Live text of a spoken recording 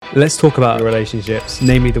Let's talk about relationships,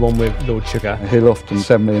 namely the one with Lord Sugar. He'll often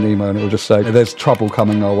send me an email and it'll just say, there's trouble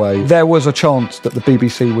coming our way. There was a chance that the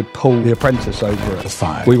BBC would pull The Apprentice over it.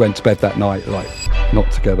 Fine. We went to bed that night,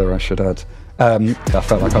 not together, I should add. I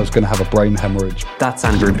felt like I was going to have a brain hemorrhage. That's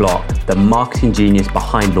Andrew Block, the marketing genius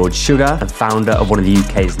behind Lord Sugar and founder of one of the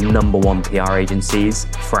UK's #1 PR agencies,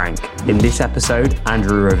 Frank. In this episode,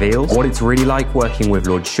 Andrew reveals what it's really like working with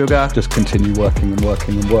Lord Sugar. Just continue working and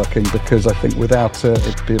working and working, because I think without it,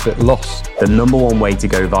 it'd be a bit lost. The #1 way to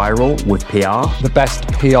go viral with PR. The best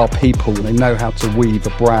PR people, they know how to weave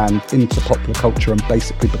a brand into popular culture and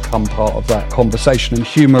basically become part of that conversation. And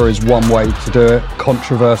humour is one way to do it.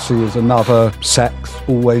 Controversy is another. Sex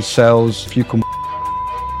always sells. If you can,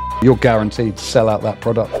 you're guaranteed to sell out that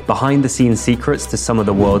product. Behind the scenes secrets to some of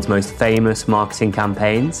the world's most famous marketing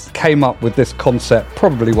campaigns. Came up with this concept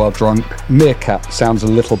probably while drunk. Meerkat sounds a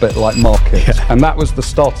little bit like market. Yeah. And that was the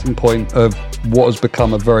starting point of what has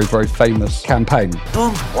become a very, very famous campaign.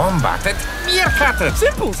 Don't wombat it, meerkat it.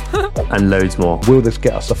 Simples. And loads more. Will this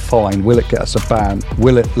get us a fine? Will it get us a ban?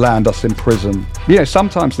 Will it land us in prison?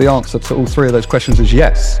 Sometimes the answer to all three of those questions is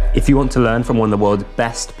yes. If you want to learn from one of the world's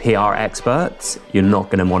best PR experts, you're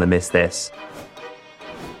not going to want to miss this.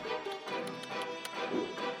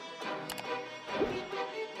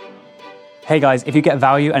 Hey guys, if you get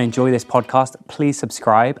value and enjoy this podcast, please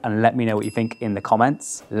subscribe and let me know what you think in the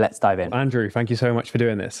comments. Let's dive in. Andrew, thank you so much for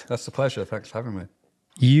doing this. That's a pleasure. Thanks for having me.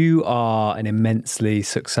 You are an immensely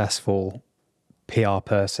successful PR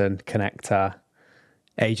person, connector,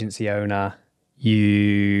 agency owner.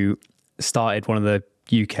 You started one of the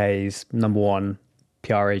UK's #1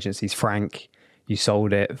 PR agencies, Frank. You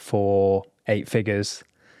sold it for 8 figures.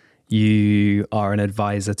 You are an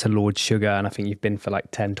advisor to Lord Sugar, and I think you've been for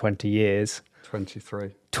 10, 20 years.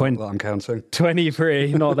 23. 20. Not that I'm counting.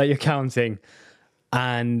 23, not that you're counting.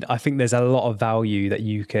 And I think there's a lot of value that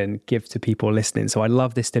you can give to people listening. So I'd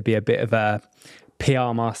love this to be a bit of a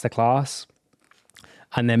PR masterclass,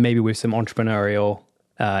 and then maybe with some entrepreneurial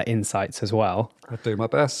insights as well. I'll do my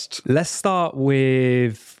best. Let's start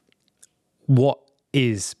with what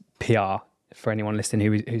is PR for anyone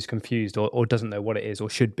listening who's confused or doesn't know what it is or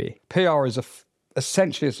should be. PR is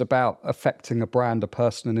essentially it's about affecting a brand, a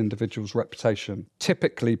person, an individual's reputation.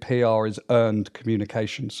 Typically, PR is earned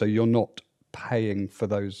communication, so you're not paying for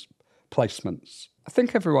those placements. I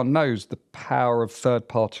think everyone knows the power of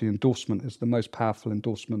third-party endorsement is the most powerful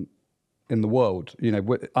endorsement in the world.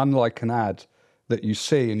 Unlike an ad that you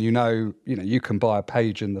see and you can buy a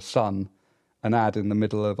page in The Sun, an ad in the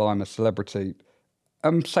middle of I'm a Celebrity,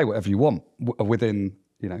 say whatever you want within,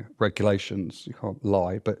 regulations. You can't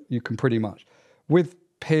lie, but you can pretty much. With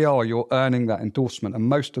PR, you're earning that endorsement, and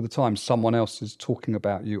most of the time someone else is talking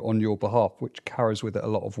about you on your behalf, which carries with it a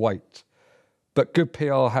lot of weight. But good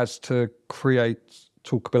PR has to create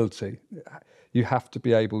talkability. You have to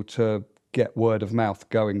be able to get word of mouth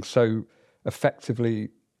going. So effectively,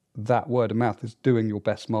 that word of mouth is doing your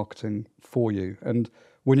best marketing for you. And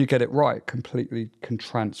when you get it right, it completely can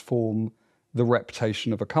transform the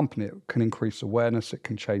reputation of a company. It can increase awareness, it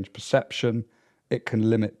can change perception, it can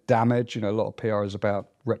limit damage. A lot of PR is about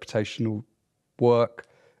reputational work.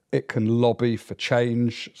 It can lobby for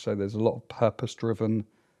change. So there's a lot of purpose-driven.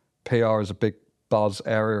 PR is a big buzz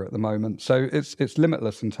area at the moment. So it's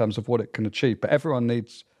limitless in terms of what it can achieve. But everyone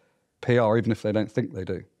needs PR, even if they don't think they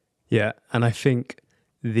do. Yeah, and I think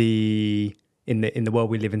in the world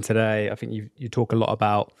we live in today, I think you talk a lot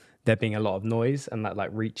about there being a lot of noise and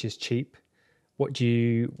that reach is cheap. What do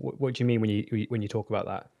you mean when you talk about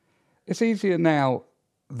that? It's easier now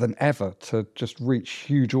than ever to just reach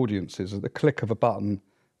huge audiences. At the click of a button,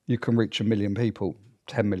 you can reach 1 million people,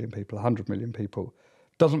 10 million people, 100 million people.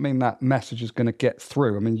 Doesn't mean that message is going to get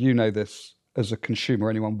through. I mean, you know this as a consumer.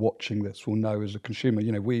 Anyone watching this will know as a consumer.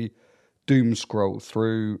 We doom scroll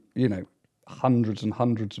through, hundreds and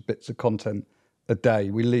hundreds of bits of content a day.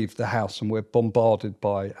 We leave the house and we're bombarded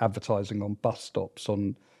by advertising on bus stops,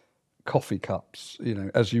 on coffee cups,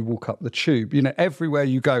 as you walk up the tube. Everywhere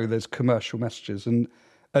you go, there's commercial messages. And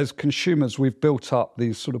as consumers, we've built up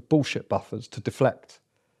these sort of bullshit buffers to deflect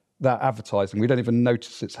that advertising. We don't even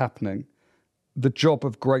notice it's happening. The job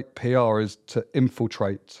of great PR is to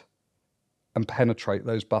infiltrate and penetrate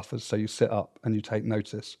those buffers. So you sit up and you take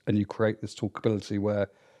notice and you create this talkability where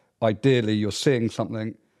ideally you're seeing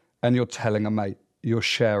something and you're telling a mate, you're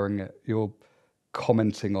sharing it, you're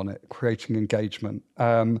commenting on it, creating engagement.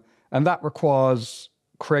 And that requires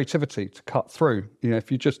creativity to cut through. If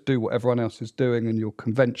you just do what everyone else is doing and you're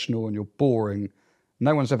conventional and you're boring,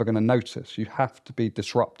 no one's ever going to notice. You have to be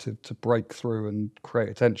disruptive to break through and create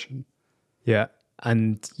attention. Yeah,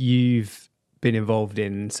 and you've been involved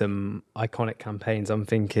in some iconic campaigns. I'm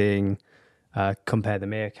thinking Compare the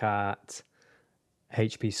Meerkat,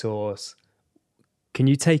 HP Sauce. Can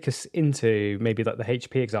you take us into maybe like the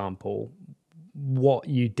HP example, what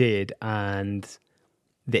you did and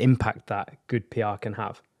the impact that good PR can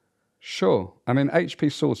have? Sure. I mean,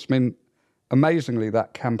 HP Sauce, amazingly,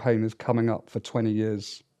 that campaign is coming up for 20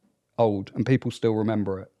 years old and people still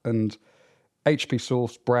remember it. And HP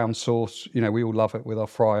Sauce, brown sauce, we all love it with our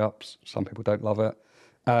fry-ups. Some people don't love it.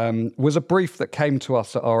 Was a brief that came to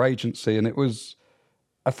us at our agency, and it was,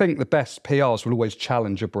 I think the best PRs will always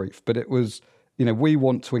challenge a brief, but it was, we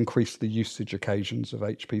want to increase the usage occasions of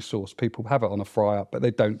HP Sauce. People have it on a fry-up, but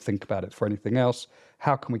they don't think about it for anything else.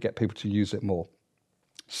 How can we get people to use it more?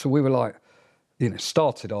 So we were like,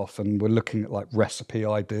 started off and we're looking at like recipe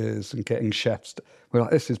ideas and getting chefs. We're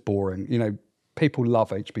like, this is boring. People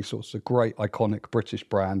love HP Sauce. It's a great, iconic British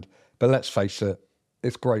brand. But let's face it,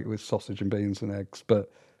 it's great with sausage and beans and eggs, but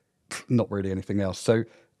not really anything else. So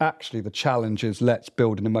actually the challenge is let's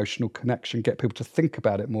build an emotional connection, get people to think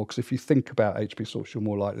about it more. Because if you think about HP Sauce, you're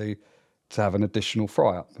more likely to have an additional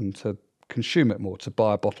fry-up and to consume it more, to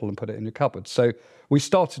buy a bottle and put it in your cupboard. So we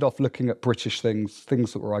started off looking at British things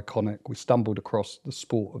that were iconic. We stumbled across the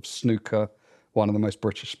sport of snooker, one of the most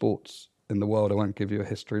British sports in the world. I won't give you a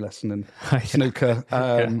history lesson in snooker.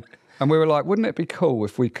 And we were like, wouldn't it be cool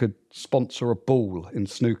if we could sponsor a ball in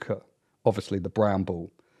snooker? Obviously the brown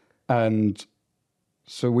ball. And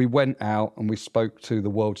so we went out and we spoke to the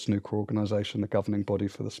World Snooker Organisation, the governing body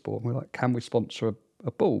for the sport. And we're like, can we sponsor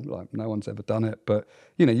a ball? Like, no one's ever done it. But,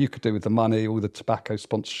 you could do with the money. All the tobacco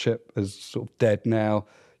sponsorship is sort of dead now.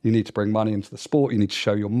 You need to bring money into the sport. You need to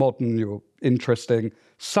show you're modern, you're interesting,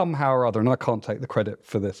 somehow or other. And I can't take the credit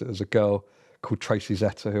for this. It was a girl called Tracy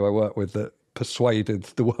Zeta, who I work with, that persuaded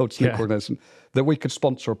the World Snooker Organisation that we could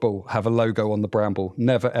sponsor a ball, have a logo on the brown ball.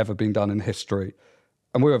 Never, ever been done in history.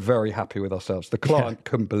 And we were very happy with ourselves. The client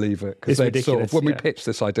couldn't believe it because they'd sort of, when we pitched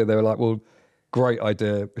this idea, they were like, well, great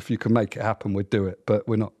idea. If you can make it happen, we'd do it. But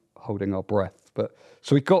we're not holding our breath. But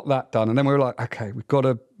so we got that done. And then we were like, okay,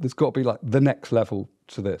 there's got to be like the next level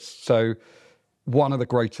to this. So one of the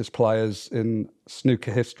greatest players in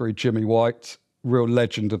snooker history, Jimmy White, real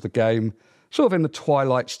legend of the game, sort of in the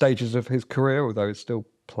twilight stages of his career, although he's still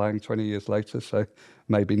playing 20 years later. So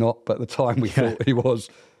maybe not. But at the time we thought he was.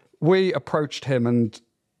 We approached him and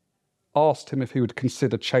asked him if he would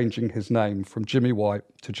consider changing his name from Jimmy White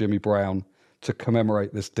to Jimmy Brown to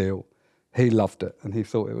commemorate this deal. He loved it and he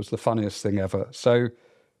thought it was the funniest thing ever. So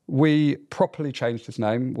we properly changed his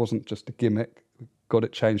name. It wasn't just a gimmick. We got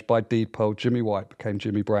it changed by deed poll. Jimmy White became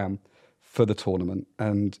Jimmy Brown for the tournament.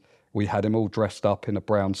 And we had him all dressed up in a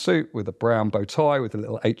brown suit with a brown bow tie with a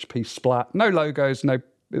little HP splat. No logos, it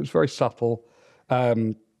was very subtle.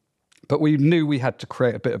 But we knew we had to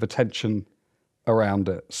create a bit of attention around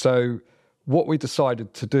it. So what we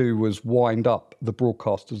decided to do was wind up the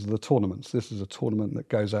broadcasters of the tournaments. This is a tournament that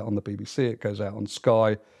goes out on the BBC, it goes out on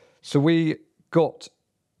Sky. So we got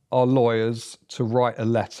our lawyers to write a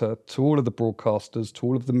letter to all of the broadcasters, to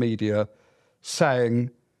all of the media, saying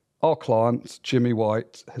our client, Jimmy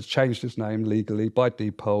White, has changed his name legally by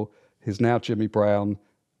deed poll. He's now Jimmy Brown.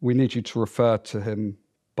 We need you to refer to him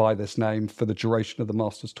by this name for the duration of the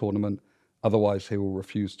Masters tournament. Otherwise, he will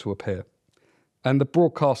refuse to appear. And the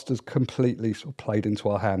broadcasters completely sort of played into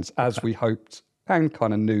our hands, as we hoped and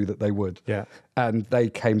kind of knew that they would. Yeah. And they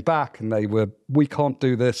came back and we can't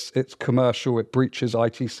do this. It's commercial. It breaches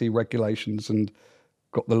ITC regulations, and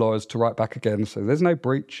got the lawyers to write back again. So there's no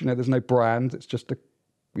breach, there's no brand. It's just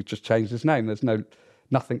we just changed his name. There's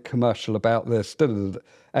nothing commercial about this. And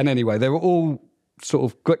anyway, they were all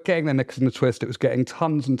sort of getting their knickers in the twist. It was getting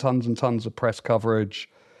tons and tons and tons of press coverage.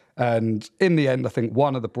 And in the end, I think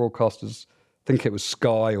one of the broadcasters, I think it was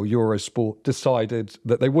Sky or Eurosport, decided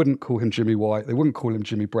that they wouldn't call him Jimmy White. They wouldn't call him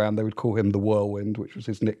Jimmy Brown. They would call him the Whirlwind, which was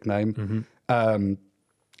his nickname. Mm-hmm.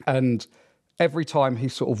 And every time he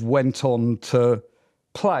sort of went on to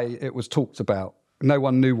play, it was talked about. No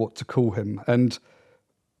one knew what to call him. And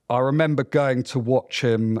I remember going to watch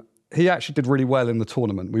him. He actually did really well in the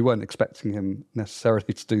tournament. We weren't expecting him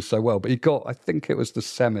necessarily to do so well, but he got, I think it was the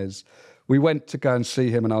semis. We went to go and see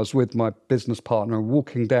him, and I was with my business partner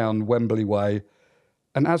walking down Wembley Way.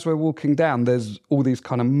 And as we're walking down, there's all these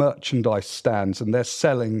kind of merchandise stands, and they're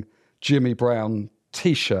selling Jimmy Brown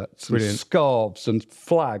T-shirts and scarves and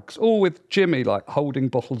flags, all with Jimmy like holding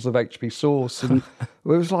bottles of HP Sauce. And it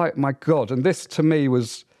was like, my God. And this to me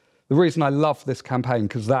was the reason I love this campaign,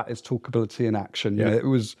 because that is talkability in action. You know, it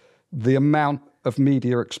was the amount of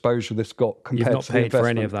media exposure this got compared You've not to the paid for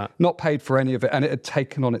investment. any of that. Not paid for any of it, and it had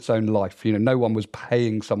taken on its own life. No one was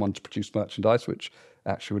paying someone to produce merchandise, which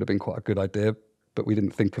actually would have been quite a good idea, but we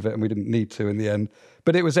didn't think of it and we didn't need to in the end.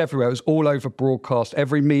 But it was everywhere. It was all over broadcast.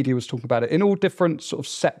 Every media was talking about it in all different sort of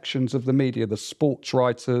sections of the media, the sports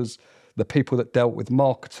writers, the people that dealt with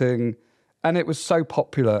marketing. And it was so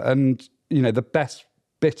popular. And, the best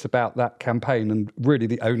bit about that campaign, and really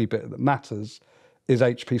the only bit that matters, is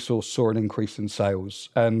HP Sauce saw an increase in sales.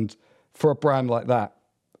 And for a brand like that,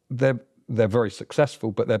 they're very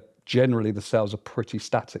successful, but generally the sales are pretty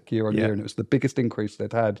static year on year. And it was the biggest increase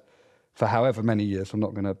they'd had for however many years. I'm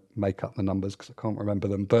not going to make up the numbers because I can't remember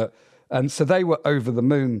them. And so they were over the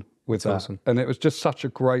moon with that. Awesome. And it was just such a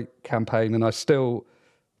great campaign. And I still,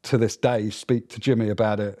 to this day, speak to Jimmy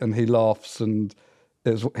about it, and he laughs, and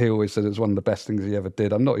he always said it was one of the best things he ever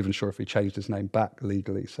did. I'm not even sure if he changed his name back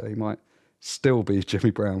legally, so he might still be Jimmy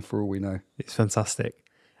Brown for all we know. It's fantastic.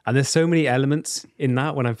 And there's so many elements in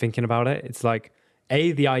that when I'm thinking about it. It's like,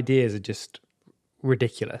 the ideas are just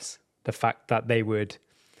ridiculous. The fact that they would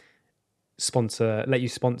let you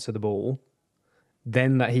sponsor the ball,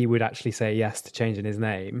 then that he would actually say yes to changing his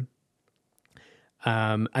name.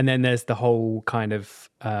 And then there's the whole kind of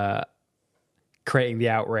creating the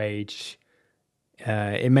outrage,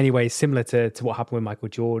 in many ways similar to what happened with Michael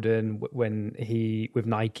Jordan when with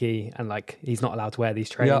Nike, and like he's not allowed to wear these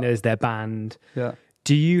trainers, they're banned. Yeah.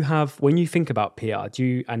 Do you have, when you think about PR,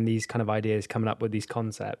 and these kind of ideas coming up with these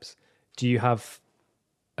concepts, do you have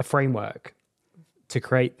a framework to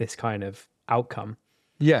create this kind of outcome?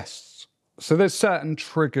 Yes. So there's certain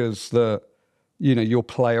triggers that, you'll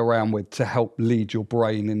play around with to help lead your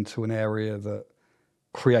brain into an area that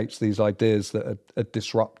creates these ideas that are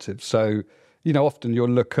disruptive. So, often you'll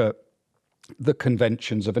look at the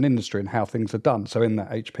conventions of an industry and how things are done. So in that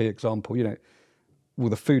HP example,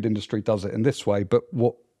 the food industry does it in this way, but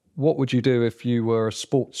what would you do if you were a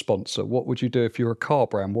sports sponsor? What would you do if you were a car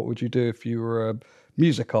brand? What would you do if you were a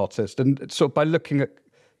music artist? And so by looking at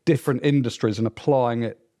different industries and applying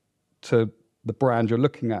it to the brand you're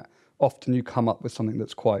looking at, often you come up with something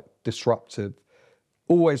that's quite disruptive.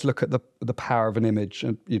 Always look at the power of an image.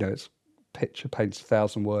 And, it's picture paints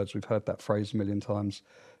 1,000 words. We've heard that phrase a million times.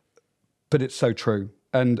 But it's so true.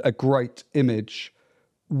 And a great image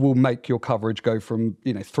will make your coverage go from,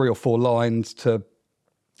 3 or 4 lines to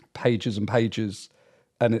pages and pages.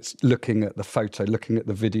 And it's looking at the photo, looking at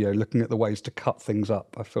the video, looking at the ways to cut things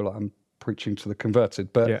up. I feel like I'm preaching to the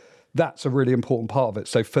converted, but that's a really important part of it.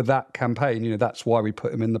 So for that campaign, that's why we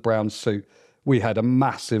put him in the brown suit. We had a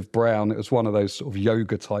massive brown, it was one of those sort of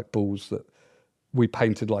yoga type balls that we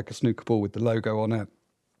painted like a snooker ball with the logo on it.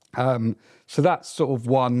 So that's sort of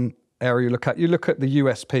one area you look at. You look at the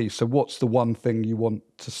USP. So what's the one thing you want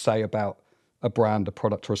to say about a brand, a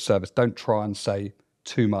product or a service? Don't try and say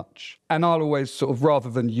too much. And I'll always sort of, rather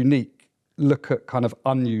than unique, look at kind of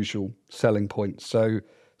unusual selling points. So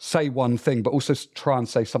say one thing, but also try and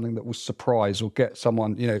say something that will surprise or get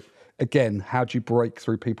someone, again, how do you break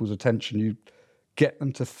through people's attention? You get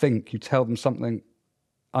them to think, you tell them something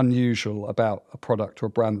unusual about a product or a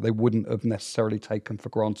brand that they wouldn't have necessarily taken for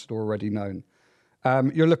granted or already known.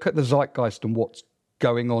 You look at the zeitgeist and what's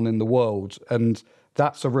going on in the world, and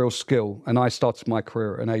that's a real skill. And I started my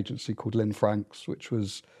career at an agency called Lynn Franks, which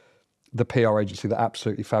was the PR agency that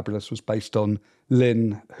Absolutely Fabulous was based on.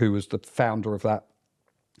 Lynn, who was the founder of that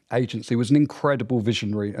agency, was an incredible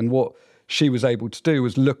visionary. And what she was able to do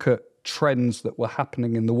was look at trends that were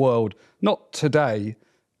happening in the world, not today,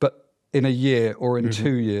 but in a year or in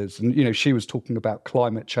 2 years. And, she was talking about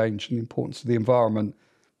climate change and the importance of the environment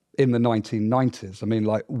in the 1990s. I mean,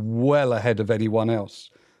 like well ahead of anyone else.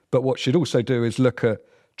 But what she'd also do is look at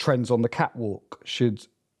trends on the catwalk. She'd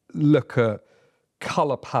look at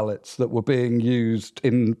colour palettes that were being used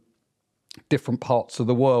in different parts of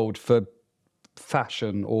the world for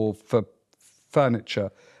fashion or for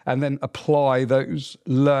furniture, and then apply those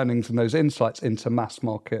learnings and those insights into mass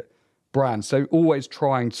market brands. So always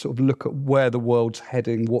trying to sort of look at where the world's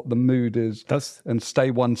heading, what the mood is, and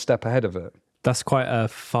stay one step ahead of it. That's quite a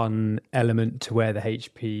fun element to where the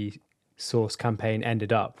HP Sauce campaign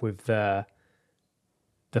ended up with the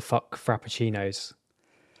Fuck Frappuccinos.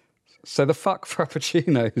 So the Fuck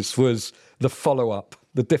Frappuccinos was the follow-up,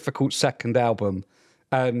 the difficult second album.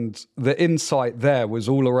 And the insight there was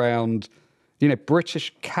all around,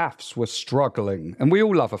 British cafes were struggling. And we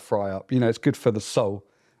all love a fry-up. It's good for the soul.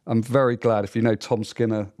 I'm very glad, if you know Tom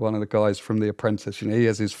Skinner, one of the guys from The Apprentice, he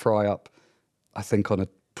has his fry-up, I think, on a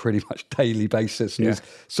pretty much daily basis, and he's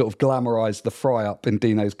sort of glamorized the fry-up in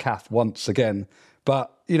Dino's Cafe once again.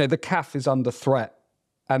 But, the cafe is under threat.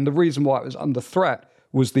 And the reason why it was under threat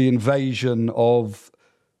was the invasion of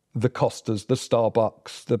the Costas, the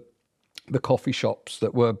Starbucks, the coffee shops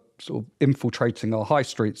that were sort of infiltrating our high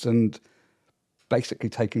streets. And basically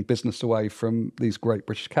taking business away from these Great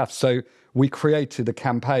British Calves. So we created a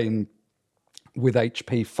campaign with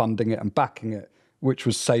HP funding it and backing it, which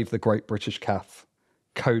was Save the Great British Calf.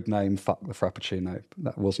 Code name, fuck the Frappuccino.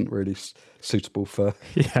 That wasn't really suitable for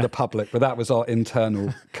the public, but that was our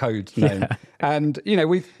internal code name. Yeah. And, you know,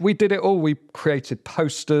 we did it all. We created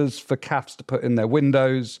posters for calves to put in their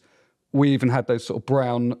windows. We even had those sort of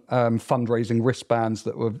brown fundraising wristbands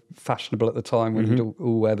that were fashionable at the time when you'd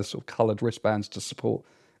all wear the sort of coloured wristbands to support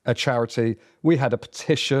a charity. We had a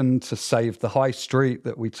petition to save the high street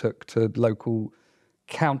that we took to local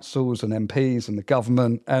councils and MPs and the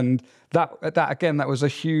government, and that again, that was a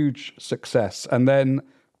huge success. And then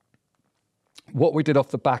what we did off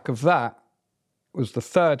the back of that was the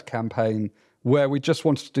third campaign, where we just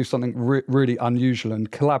wanted to do something really unusual,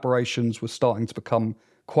 and collaborations were starting to become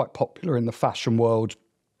quite popular in the fashion world.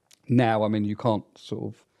 Now, I mean, you can't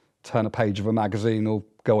sort of turn a page of a magazine or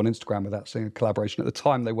go on Instagram without seeing a collaboration. At the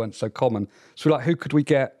time, they weren't so common. So we're like, who could we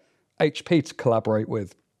get HP to collaborate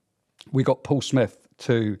with? We got Paul Smith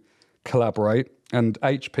to collaborate, and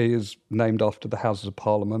HP is named after the Houses of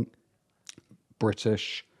Parliament.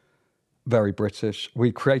 British, very British.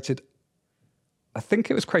 We created, I think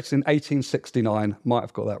it was created in 1869, might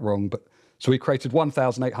have got that wrong, but so we created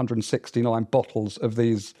 1,869 bottles of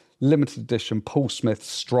these limited edition Paul Smith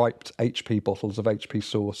striped HP bottles of HP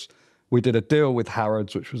sauce. We did a deal with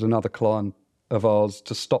Harrods, which was another client of ours,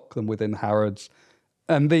 to stock them within Harrods.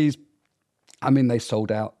 And these, I mean, they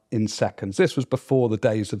sold out in seconds. This was before the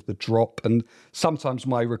days of the drop. And sometimes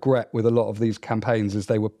my regret with a lot of these campaigns is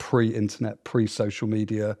they were pre-internet, pre-social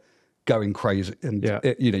media, going crazy. And,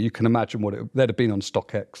 you know, you can imagine they'd have been on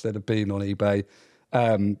StockX, they'd have been on eBay.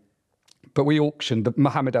 But we auctioned,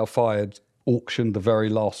 Mohammed Al Fayed auctioned the very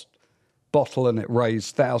last bottle, and it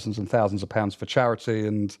raised thousands and thousands of pounds for charity.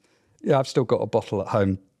 And yeah, I've still got a bottle at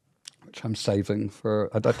home, which I'm saving for.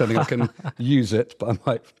 I don't think I can use it, but I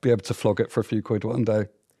might be able to flog it for a few quid one day.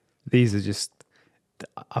 These are just,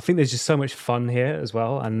 I think there's just so much fun here as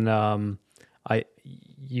well. And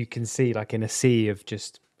you can see, like, in a sea of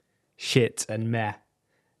just shit and meh,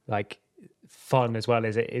 like, fun as well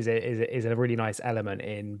is a really nice element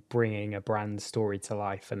in bringing a brand story to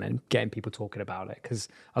life and then getting people talking about it, because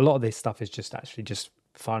a lot of this stuff is just actually just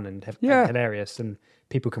fun and hilarious, and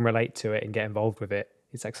people can relate to it and get involved with it.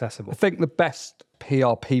 It's accessible. I think the best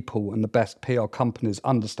PR people and the best PR companies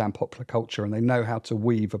understand popular culture, and they know how to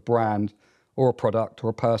weave a brand or a product or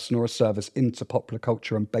a person or a service into popular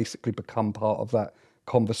culture and basically become part of that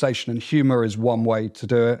conversation. And humour is one way to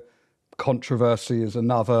do it. Controversy is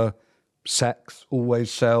another. Sex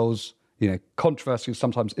always sells. You know, controversy is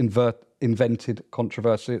sometimes invented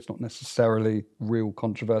controversy. It's not necessarily real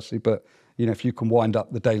controversy, but, you know, if you can wind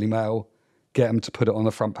up the Daily Mail, get them to put it on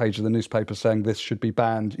the front page of the newspaper saying this should be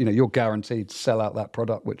banned, you know, you're guaranteed to sell out that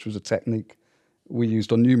product, which was a technique we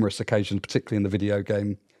used on numerous occasions, particularly in the video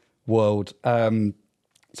game world.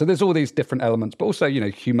 So there's all these different elements, but also, you know,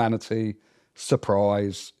 humanity,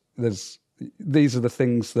 surprise. These are the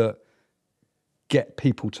things that get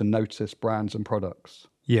people to notice brands and products.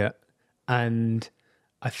 Yeah. And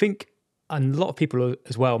I think a lot of people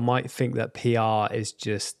as well might think that PR is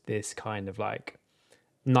just this kind of like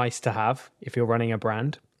nice to have if you're running a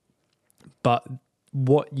brand. But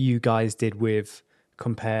what you guys did with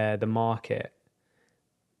Compare the Market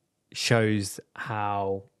shows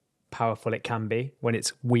how powerful it can be when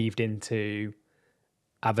it's weaved into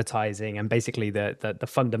advertising and basically the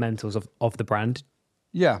fundamentals of the brand.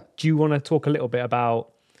 Yeah. Do you want to talk a little bit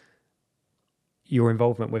about your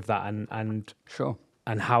involvement with that and sure,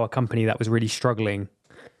 and how a company that was really struggling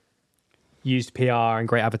used PR and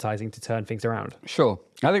great advertising to turn things around? Sure.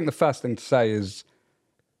 I think the first thing to say is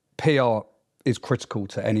PR is critical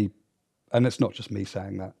to any, and it's not just me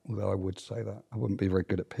saying that, although I would say that. I wouldn't be very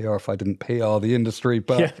good at PR if I didn't PR the industry,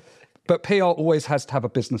 but PR always has to have a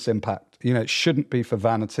business impact. You know, it shouldn't be for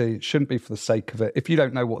vanity. It shouldn't be for the sake of it. If you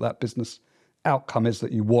don't know what that business outcome is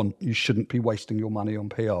that you want, you shouldn't be wasting your money on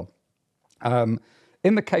PR.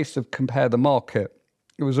 In the case of Compare the Market,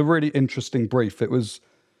 it was a really interesting brief. It was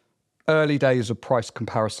early days of price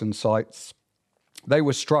comparison sites. They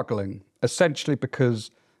were struggling, essentially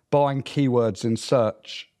because buying keywords in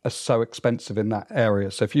search are so expensive in that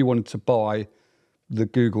area. So if you wanted to buy the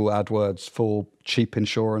Google AdWords for cheap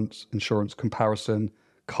insurance, insurance comparison,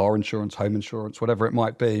 car insurance, home insurance, whatever it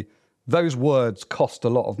might be, those words cost a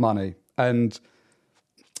lot of money. And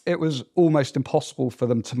it was almost impossible for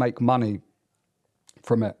them to make money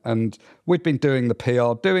from it. And we'd been doing the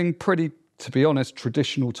PR, doing pretty, to be honest,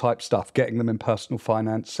 traditional type stuff, getting them in personal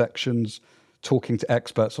finance sections, talking to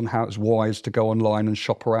experts on how it's wise to go online and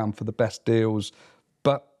shop around for the best deals.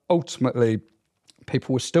 But ultimately,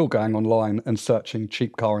 people were still going online and searching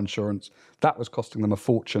cheap car insurance. That was costing them a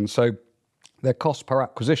fortune. So their cost per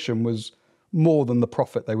acquisition was more than the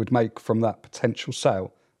profit they would make from that potential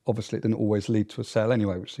sale. Obviously, it didn't always lead to a sale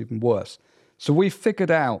anyway, which is even worse. So we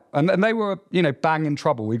figured out, and they were, bang in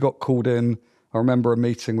trouble. We got called in. I remember a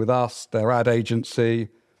meeting with us, their ad agency,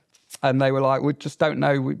 and they were like, we just don't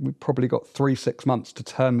know. We probably got 3-6 months to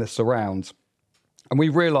turn this around. And we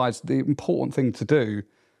realised the important thing to do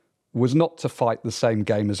was not to fight the same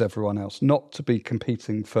game as everyone else, not to be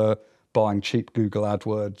competing for buying cheap Google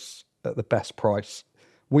AdWords at the best price.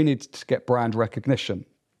 We needed to get brand recognition.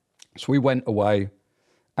 So we went away,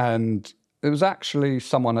 and it was actually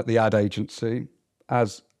someone at the ad agency,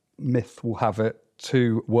 as myth will have it,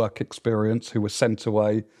 to work experience, who were sent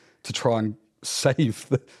away to try and save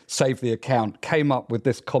the account, came up with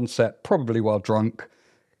this concept, probably while drunk.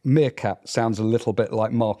 Meerkat sounds a little bit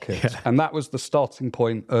like Market. Yeah. And that was the starting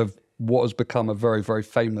point of what has become a very, very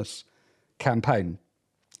famous campaign.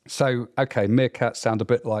 So, okay, Meerkat sound a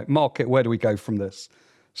bit like Market. Where do we go from this?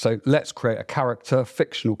 So let's create a character,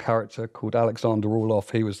 fictional character called Alexander Orlov.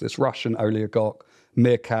 He was this Russian oligarch,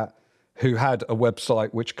 Meerkat, who had a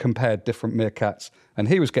website which compared different meerkats. And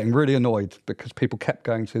he was getting really annoyed because people kept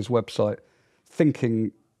going to his website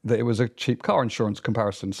thinking that it was a cheap car insurance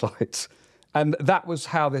comparison site. And that was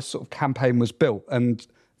how this sort of campaign was built. And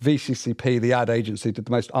VCCP, the ad agency, did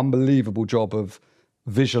the most unbelievable job of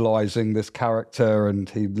visualizing this character. And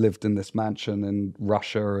he lived in this mansion in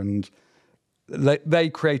Russia. And they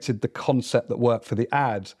created the concept that worked for the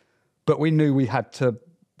ad. But we knew we had to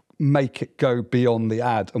make it go beyond the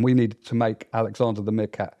ad. And we needed to make Alexander the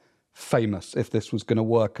Meerkat famous if this was going to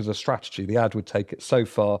work as a strategy. The ad would take it so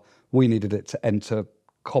far. We needed it to enter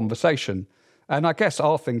conversation. And I guess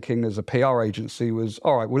our thinking as a PR agency was,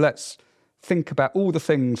 all right, well, let's think about all the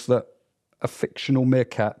things that a fictional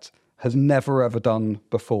meerkat has never, ever done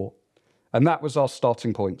before. And that was our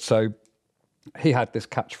starting point. So he had this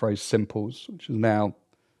catchphrase, Simples, which is now,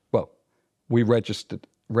 well, we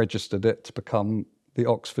registered it to become the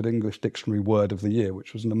Oxford English Dictionary Word of the Year,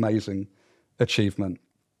 which was an amazing achievement.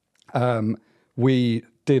 We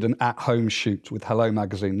did an at-home shoot with Hello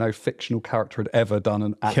Magazine. No fictional character had ever done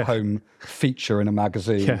an at-home feature in a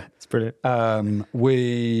magazine. Yeah, it's brilliant.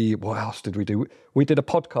 What else did we do? We did a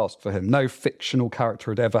podcast for him. No fictional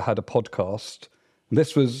character had ever had a podcast.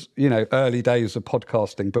 This was, early days of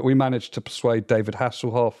podcasting, but we managed to persuade David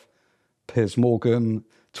Hasselhoff, Piers Morgan,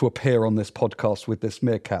 to appear on this podcast with this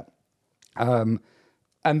meerkat. And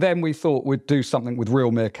then we thought we'd do something with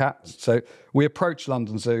real meerkats. So we approached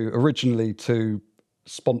London Zoo originally to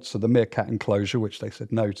sponsor the meerkat enclosure, which they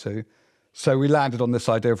said no to. So we landed on this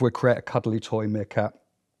idea of we'd create a cuddly toy meerkat,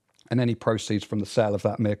 and any proceeds from the sale of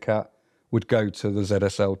that meerkat would go to the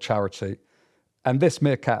ZSL charity. And this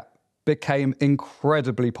meerkat became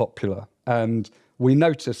incredibly popular. And we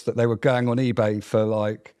noticed that they were going on eBay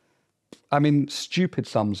for stupid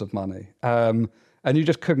sums of money. And you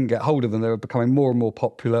just couldn't get hold of them. They were becoming more and more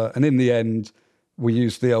popular. And in the end, we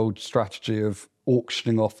used the old strategy of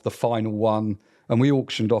auctioning off the final one. And we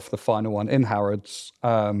auctioned off the final one in Harrods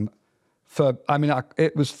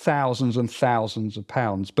it was thousands and thousands of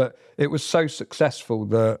pounds. But it was so successful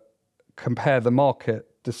that Compare the Market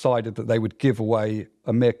decided that they would give away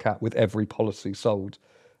a meerkat with every policy sold.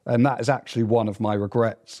 And that is actually one of my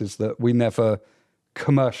regrets, is that we never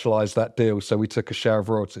commercialised that deal. So we took a share of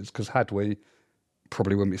royalties, because had we,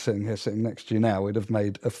 probably wouldn't be sitting next to you now. We'd have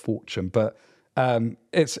made a fortune. But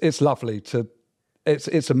it's lovely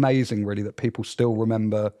it's amazing really that people still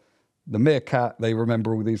remember the meerkat. They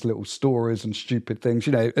remember all these little stories and stupid things.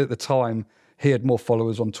 At the time, he had more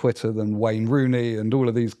followers on Twitter than Wayne Rooney and all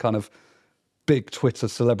of these kind of big Twitter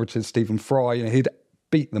celebrities, Stephen Fry. He'd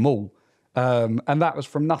beat them all. And that was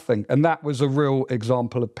from nothing. And that was a real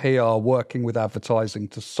example of PR working with advertising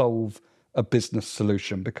to solve a business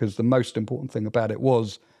solution, because the most important thing about it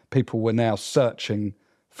was people were now searching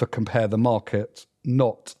for Compare the Market,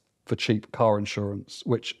 not for cheap car insurance,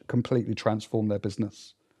 which completely transformed their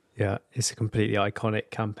business. Yeah, it's a completely iconic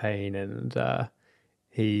campaign. And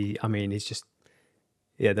he's just,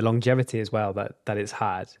 the longevity as well that it's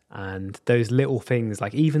had. And those little things,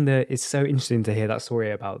 like it's so interesting to hear that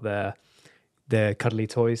story about the cuddly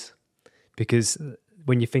toys, because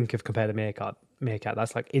when you think of Compare the Meerkat,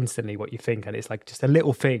 that's like instantly what you think, and it's like just a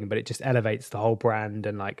little thing, but it just elevates the whole brand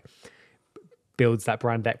and like builds that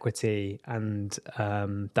brand equity and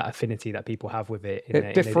that affinity that people have with it.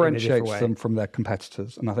 It differentiates them from their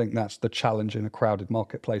competitors, and I think that's the challenge in a crowded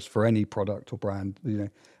marketplace for any product or brand.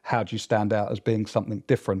 How do you stand out as being something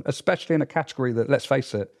different, especially in a category that, let's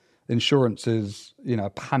face it, insurance is a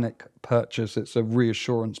panic purchase. It's a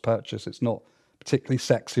reassurance purchase. It's not particularly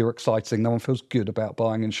sexy or exciting. No one feels good about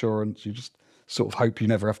buying insurance. You just sort of hope you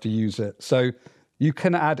never have to use it. So you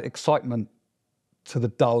can add excitement to the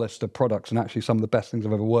dullest of products. And actually some of the best things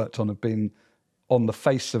I've ever worked on have been, on the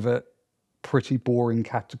face of it, pretty boring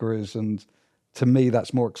categories. And to me,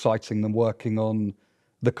 that's more exciting than working on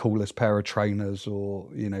the coolest pair of trainers or,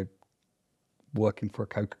 you know, working for a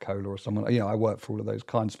Coca-Cola or someone. You know, I work for all of those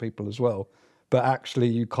kinds of people as well. But actually,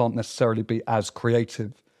 you can't necessarily be as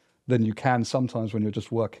creative than you can sometimes when you're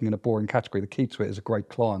just working in a boring category. The key to it is a great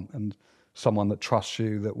client and someone that trusts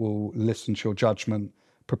you, that will listen to your judgment,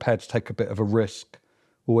 prepared to take a bit of a risk.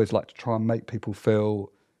 Always like to try and make people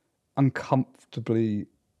feel comfortably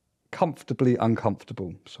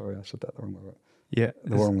uncomfortable. Sorry, I said that the wrong way around. Yeah,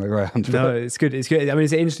 the wrong way around. No, it's good. It's good. I mean,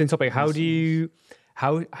 it's an interesting topic.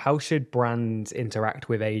 How should brands interact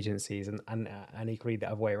with agencies, and equally the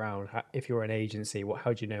other way around? If you're an agency,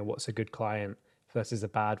 how do you know what's a good client versus a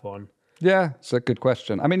bad one? Yeah, it's a good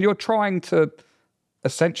question. I mean, you're trying to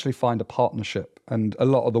essentially find a partnership, and a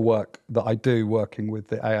lot of the work that I do working with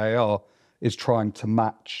the AAR is trying to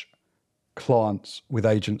match clients with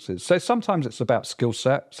agencies. So sometimes it's about skill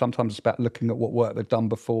set, sometimes it's about looking at what work they've done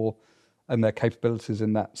before and their capabilities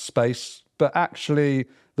in that space. But actually,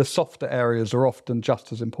 the softer areas are often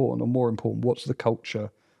just as important or more important. What's the culture?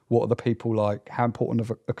 What are the people like? How important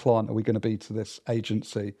of a client are we going to be to this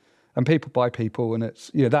agency? And people buy people, and it's,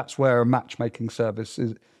 you know, that's where a matchmaking service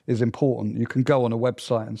is important. You can go on a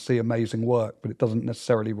website and see amazing work, but it doesn't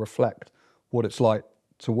necessarily reflect what it's like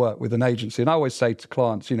to work with an agency. And I always say to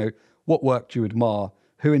clients, you know, what work do you admire?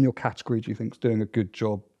 Who in your category do you think is doing a good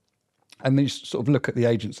job? And then you sort of look at the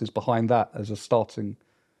agencies behind that as a starting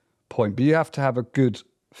point. But you have to have a good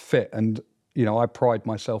fit. And, you know, I pride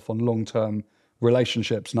myself on long-term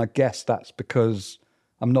relationships. And I guess that's because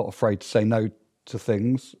I'm not afraid to say no to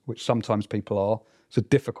things, which sometimes people are. It's a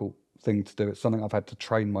difficult thing to do. It's something I've had to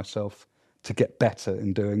train myself to get better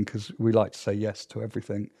in doing, because we like to say yes to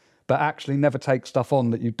everything. But actually never take stuff on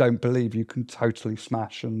that you don't believe you can totally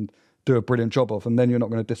smash and do a brilliant job of, and then you're not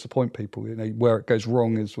going to disappoint people. You know, where it goes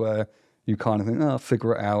wrong is where you kind of think, oh,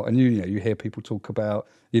 figure it out. And you know, you hear people talk about,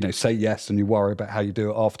 you know, say yes and you worry about how you do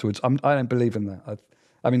it afterwards. I don't believe in that.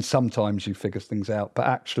 I mean, sometimes you figure things out, but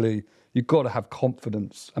actually you've got to have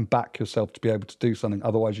confidence and back yourself to be able to do something.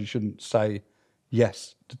 Otherwise you shouldn't say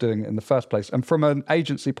yes to doing it in the first place. And from an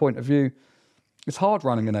agency point of view, it's hard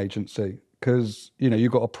running an agency because, you know,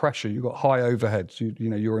 you've got a pressure, you've got high overheads, you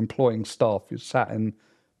know, you're employing staff, you're sat in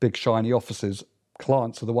big shiny offices.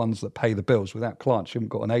 Clients are the ones that pay the bills. Without clients, you haven't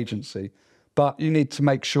got an agency. But you need to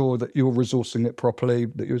make sure that you're resourcing it properly,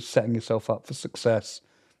 that you're setting yourself up for success.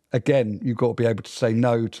 Again, you've got to be able to say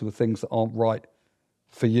no to the things that aren't right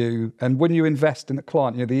for you. And when you invest in a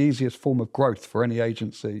client, you know, the easiest form of growth for any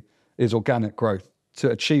agency is organic growth. To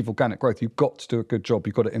achieve organic growth, you've got to do a good job.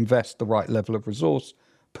 You've got to invest the right level of resource,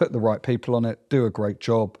 put the right people on it, do a great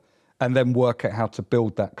job, and then work out how to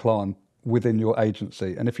build that client within your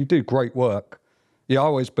agency. And if you do great work, I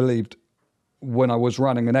always believed when I was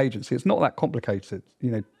running an agency, it's not that complicated.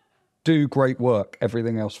 You know, do great work,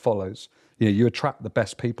 everything else follows. You know, you attract the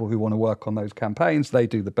best people who want to work on those campaigns. They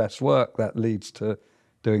do the best work. That leads to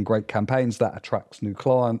doing great campaigns. That attracts new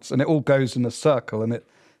clients. And it all goes in a circle. And it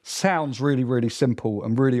sounds really, really simple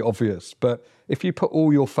and really obvious. But if you put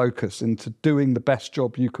all your focus into doing the best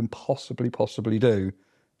job you can possibly do,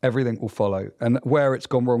 everything will follow. And where it's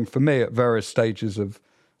gone wrong for me at various stages of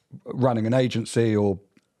running an agency or,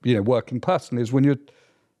 you know, working personally is when you're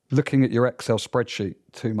looking at your Excel spreadsheet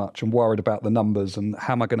too much and worried about the numbers and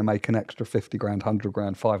how am I going to make an extra 50 grand, 100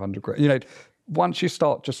 grand, 500 grand. You know, once you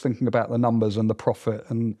start just thinking about the numbers and the profit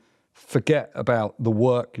and forget about the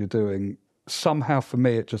work you're doing, somehow for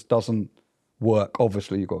me it just doesn't work.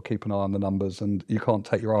 Obviously, you've got to keep an eye on the numbers and you can't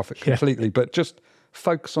take your eye off it completely, but just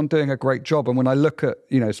focus on doing a great job. And when I look at,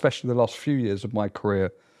 you know, especially the last few years of my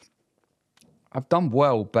career, I've done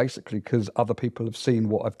well basically because other people have seen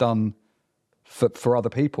what I've done for other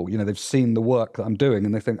people. You know, they've seen the work that I'm doing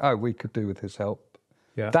and they think, oh, we could do with his help.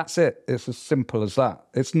 Yeah. That's it. It's as simple as that.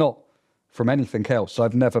 It's not from anything else.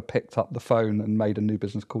 I've never picked up the phone and made a new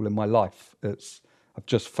business call in my life. I've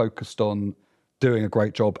just focused on doing a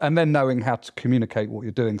great job and then knowing how to communicate what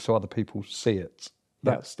you're doing so other people see it.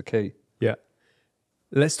 That's the key. Yeah.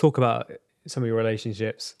 Let's talk about some of your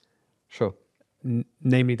relationships. Sure.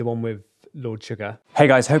 Namely the one with Lord Sugar. Hey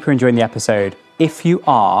guys, hope you're enjoying the episode. If you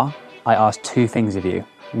are, I ask two things of you.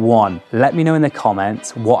 One, let me know in the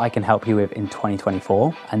comments what I can help you with in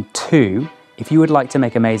 2024. And two, if you would like to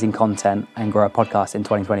make amazing content and grow a podcast in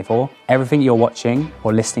 2024, everything you're watching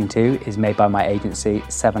or listening to is made by my agency,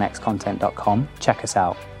 7xcontent.com. Check us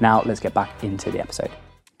out. Now let's get back into the episode.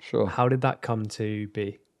 sure. How did that come to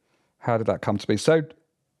be? How did that come to be? So,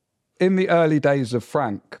 in the early days of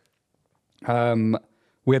Frank,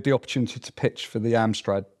 we had the opportunity to pitch for the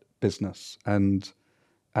Amstrad business, and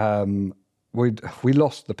we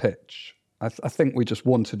lost the pitch. I think we just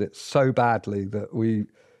wanted it so badly that we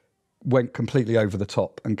went completely over the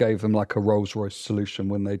top and gave them like a Rolls-Royce solution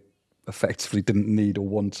when they effectively didn't need or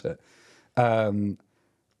want it. And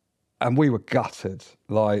we were gutted.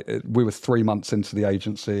 We were 3 months into the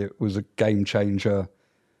agency. It was a game changer.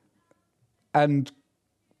 And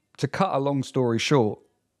to cut a long story short,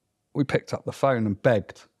 we picked up the phone and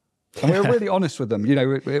begged. And we were really honest with them.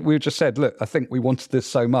 We just said, look, I think we wanted this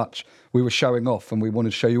so much. We were showing off and we wanted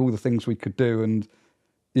to show you all the things we could do. And,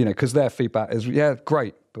 because their feedback is, yeah,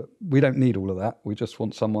 great, but we don't need all of that. We just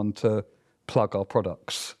want someone to plug our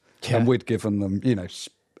products. Yeah. And we'd given them,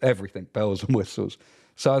 everything, bells and whistles.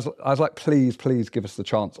 So I was like, please give us the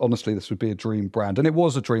chance. Honestly, this would be a dream brand. And it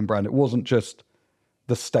was a dream brand. It wasn't just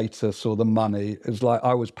the status or the money. It was like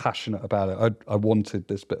I was passionate about it. I wanted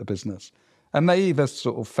this bit of business. And they either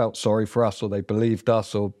sort of felt sorry for us or they believed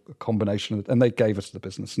us or a combination of it, and they gave us the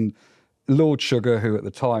business. And Lord Sugar, who at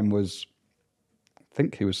the time was, I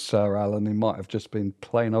think he was Sir Alan, he might have just been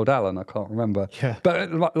plain old Alan, I can't remember. Yeah.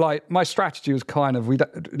 But like my strategy was kind of,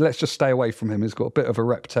 let's just stay away from him. He's got a bit of a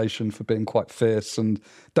reputation for being quite fierce and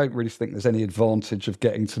don't really think there's any advantage of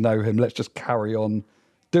getting to know him. Let's just carry on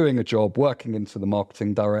doing a job, working into the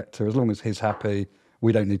marketing director. As long as he's happy,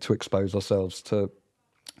 we don't need to expose ourselves to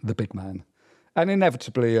the big man. And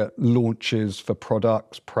inevitably at launches for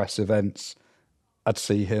products, press events, I'd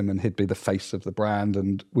see him and he'd be the face of the brand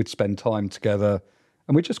and we'd spend time together.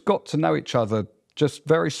 And we just got to know each other just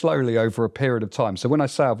very slowly over a period of time. So when I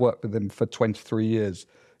say I've worked with him for 23 years,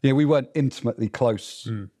 we weren't intimately close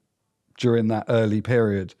during that early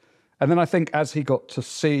period. And then I think as he got to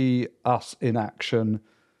see us in action,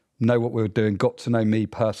 know what we were doing, got to know me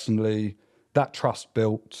personally, that trust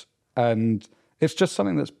built. And it's just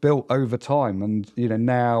something that's built over time. And,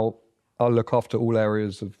 now I look after all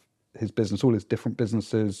areas of his business, all his different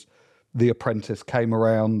businesses. The Apprentice came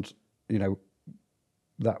around,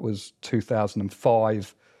 that was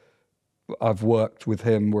 2005. I've worked with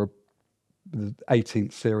him. The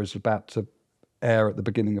 18th series is about to air at the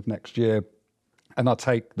beginning of next year. And I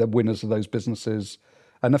take the winners of those businesses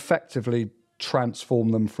and effectively transform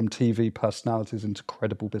them from TV personalities into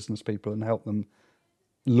credible business people and help them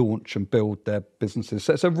launch and build their businesses.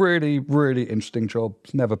 So it's a really, really interesting job.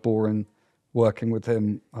 It's never boring working with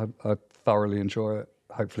him. I thoroughly enjoy it.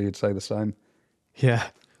 Hopefully you'd say the same. Yeah.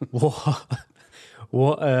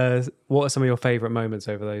 What are some of your favourite moments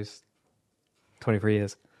over those 23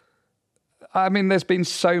 years? I mean, there's been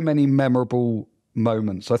so many memorable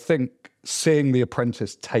moments. I think seeing The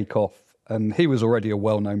Apprentice take off, and he was already a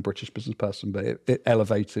well-known British business person, but it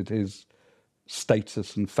elevated his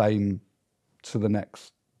status and fame to the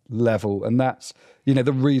next level. And that's,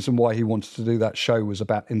 the reason why he wanted to do that show was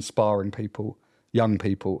about inspiring people, young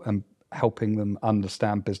people, and helping them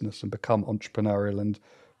understand business and become entrepreneurial. And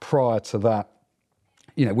prior to that,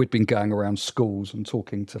 we'd been going around schools and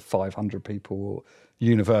talking to 500 people or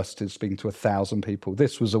universities speaking to 1,000 people.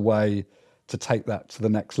 This was a way to take that to the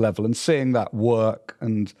next level, and seeing that work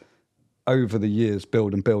and over the years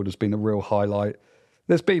build has been a real highlight.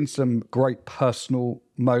 There's been some great personal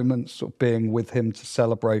moments, sort of being with him to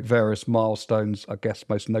celebrate various milestones, I guess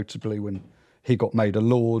most notably when he got made a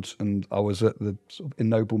Lord and I was at the sort of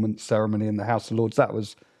ennoblement ceremony in the House of Lords. That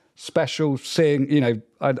was special. Seeing,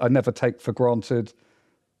 I never take for granted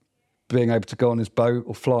being able to go on his boat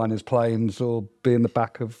or fly on his planes or be in the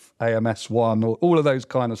back of AMS1 or all of those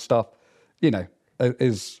kind of stuff,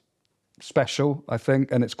 is special, I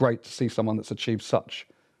think. And it's great to see someone that's achieved such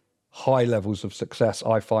high levels of success.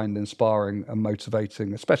 I find inspiring and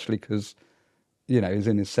motivating, especially because, he's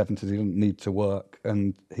in his 70s, he doesn't need to work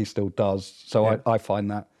and he still does. So yeah. I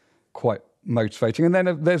find that quite motivating. And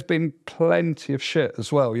then there's been plenty of shit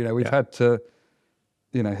as well. We've had to,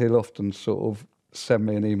 he'll often sort of send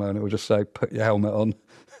me an email and it will just say, put your helmet on.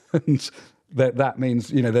 And that means,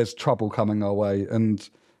 there's trouble coming our way. And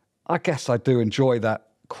I guess I do enjoy that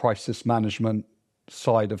crisis management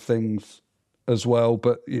side of things as well.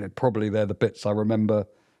 But, probably they're the bits I remember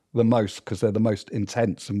the most because they're the most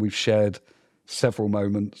intense. And we've shared several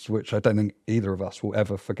moments, which I don't think either of us will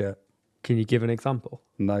ever forget. Can you give an example?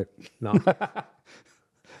 No. No.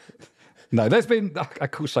 No, there's been,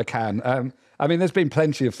 of course I can. There's been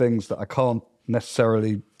plenty of things that I can't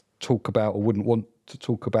necessarily talk about or wouldn't want to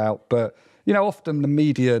talk about. But, often the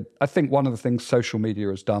media, I think one of the things social media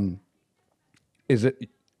has done is that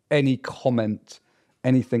any comment,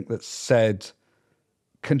 anything that's said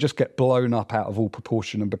can just get blown up out of all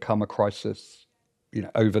proportion and become a crisis,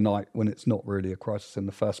 overnight when it's not really a crisis in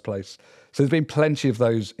the first place. So there's been plenty of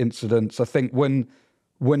those incidents. I think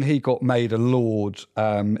when he got made a Lord,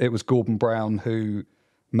 it was Gordon Brown who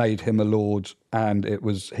made him a Lord, and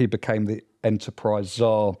he became the enterprise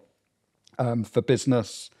czar for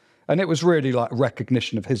business. And it was really like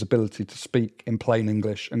recognition of his ability to speak in plain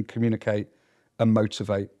English and communicate and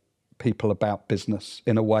motivate people about business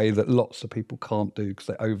in a way that lots of people can't do because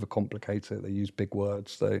they overcomplicate it. They use big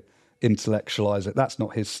words. They intellectualize it. That's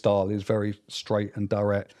not his style. He's very straight and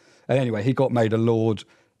direct. And anyway, he got made a Lord.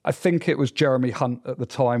 I think it was Jeremy Hunt at the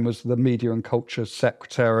time was the Media and Culture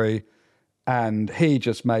Secretary, and he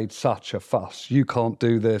just made such a fuss. You can't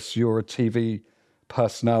do this. You're a TV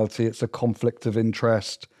personality. It's a conflict of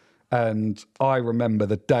interest. And I remember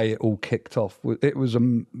the day it all kicked off. It was a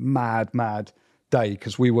mad, mad day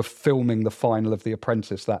because we were filming the final of The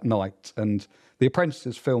Apprentice that night. And The Apprentice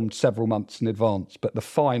is filmed several months in advance, but the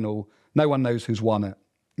final, no one knows who's won it.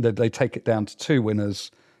 They take it down to 2 winners.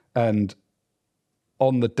 And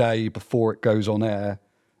on the day before it goes on air,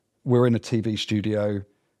 we're in a TV studio.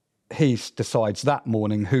 He decides that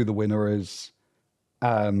morning who the winner is.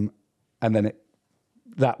 And then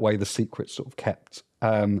that way the secret's sort of kept.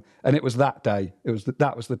 And it was that day.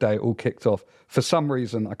 That was the day it all kicked off. For some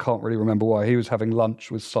reason, I can't really remember why, he was having lunch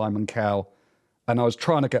with Simon Cowell, and I was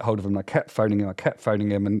trying to get hold of him. I kept phoning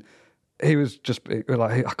him, and he was just like,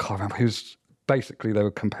 I can't remember. He was basically, they were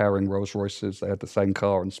comparing Rolls Royces. They had the same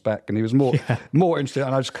car and spec, and he was more interested,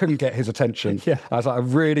 and I just couldn't get his attention. I was like, I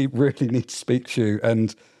really, really need to speak to you.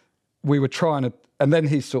 And we were trying to, and then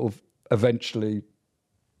he sort of eventually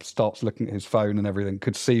starts looking at his phone and everything,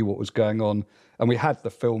 could see what was going on. And we had the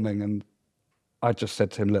filming, and I just said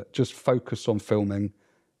to him, look, just focus on filming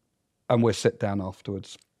and we'll sit down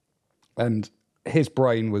afterwards. And his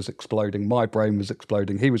brain was exploding. My brain was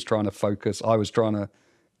exploding. He was trying to focus. I was trying to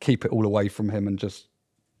keep it all away from him and just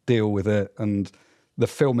deal with it. And the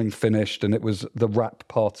filming finished, and it was the wrap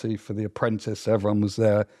party for The Apprentice. Everyone was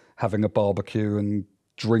there having a barbecue and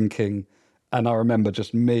drinking. And I remember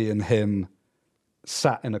just me and him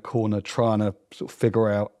sat in a corner trying to sort of figure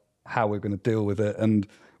out how we're going to deal with it. And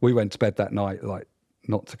we went to bed that night, like,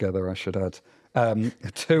 not together, I should add,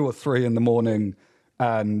 2 or 3 in the morning.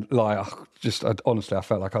 And like, honestly, I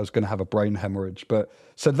felt like I was going to have a brain hemorrhage. But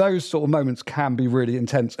so those sort of moments can be really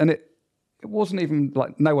intense. And it wasn't even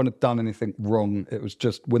like no one had done anything wrong. It was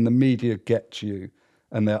just when the media get to you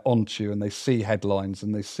and they're onto you and they see headlines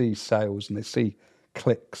and they see sales and they see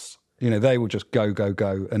clicks, they will just go.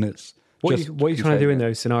 And it's, What are you trying to do in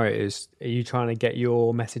those scenarios? Are you trying to get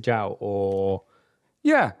your message out, or?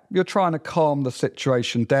 Yeah, you're trying to calm the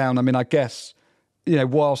situation down. I mean, I guess,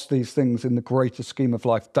 whilst these things in the greater scheme of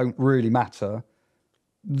life don't really matter,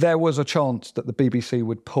 there was a chance that the BBC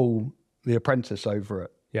would pull The Apprentice over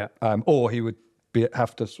it. Yeah. Or he would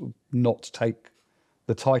have to sort of not take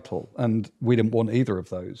the title, and we didn't want either of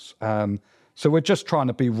those. So we're just trying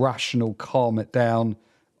to be rational, calm it down.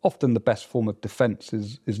 Often the best form of defence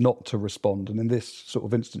is not to respond. And in this sort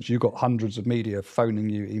of instance, you've got hundreds of media phoning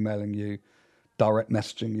you, emailing you, direct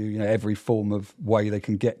messaging you, every form of way they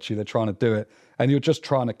can get you, they're trying to do it. And you're just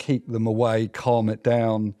trying to keep them away, calm it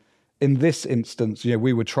down. In this instance,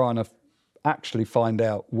 we were trying to actually find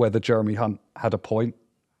out whether Jeremy Hunt had a point,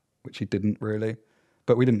 which he didn't really,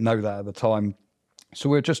 but we didn't know that at the time. So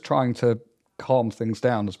we're just trying to calm things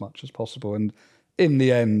down as much as possible. And in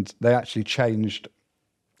the end, they actually changed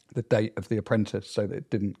the date of The Apprentice so that it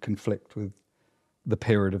didn't conflict with the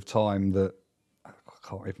period of time that, I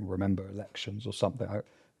can't even remember, elections or something.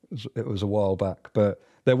 It was a while back, but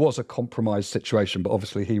there was a compromised situation, but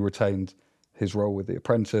obviously he retained his role with The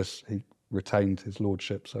Apprentice, he retained his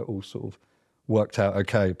lordship, so it all sort of worked out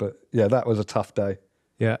okay. But yeah, that was a tough day.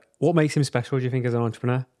 Yeah. What makes him special, do you think, as an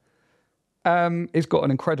entrepreneur? He's got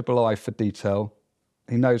an incredible eye for detail.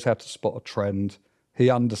 He knows how to spot a trend. He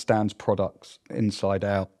understands products inside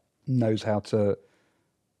out, knows how to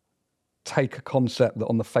take a concept that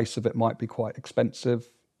on the face of it might be quite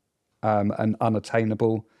expensive and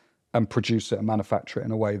unattainable and produce it and manufacture it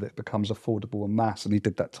in a way that becomes affordable and mass. And he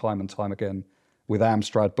did that time and time again with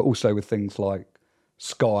Amstrad, but also with things like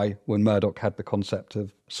Sky, when Murdoch had the concept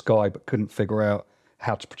of Sky but couldn't figure out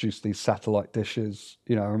how to produce these satellite dishes.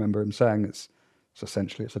 I remember him saying it's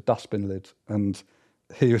essentially a dustbin lid. And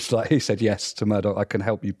he said yes to Murdoch, I can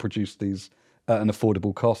help you produce these at an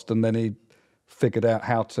affordable cost. And then he figured out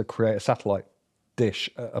how to create a satellite dish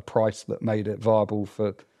at a price that made it viable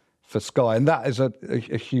for Sky. And that is a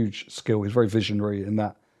huge skill. He's very visionary in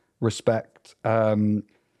that respect. But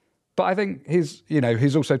I think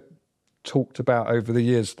he's also talked about over the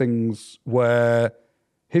years things where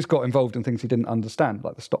he's got involved in things he didn't understand,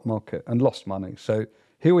 like the stock market, and lost money. So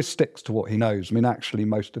he always sticks to what he knows. I mean, actually,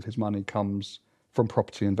 most of his money comes from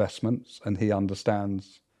property investments, and he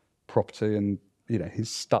understands property, and he's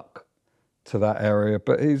stuck to that area.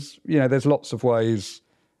 But there's lots of ways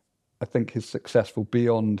I think he's successful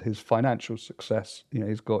beyond his financial success.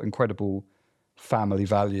 He's got incredible family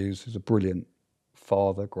values. He's a brilliant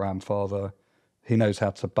father, grandfather. He knows how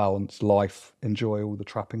to balance life, enjoy all the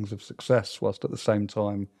trappings of success, whilst at the same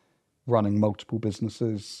time running multiple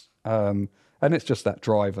businesses. And it's just that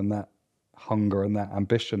drive and that hunger and that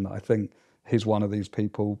ambition that I think he's one of these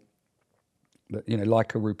people that,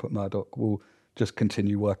 like a Rupert Murdoch, will just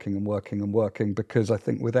continue working and working and working, because I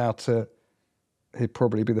think without it, he'd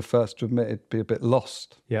probably be the first to admit it'd be a bit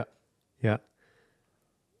lost. Yeah.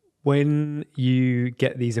 When you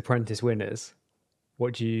get these apprentice winners,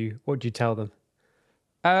 what do you tell them?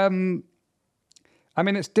 I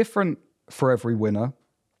mean, it's different for every winner.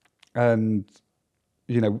 And,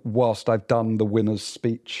 whilst I've done the winner's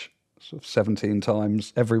speech sort of 17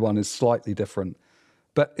 times, everyone is slightly different.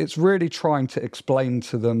 But it's really trying to explain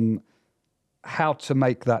to them how to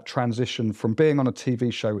make that transition from being on a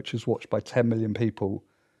TV show, which is watched by 10 million people,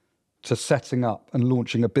 to setting up and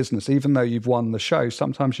launching a business. Even though you've won the show,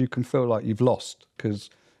 sometimes you can feel like you've lost, because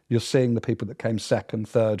you're seeing the people that came second,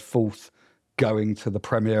 third, fourth, going to the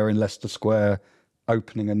premiere in Leicester Square,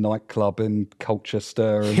 opening a nightclub in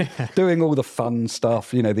Colchester, and doing all the fun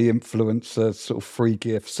stuff, the influencer sort of free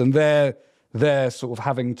gifts. And they're sort of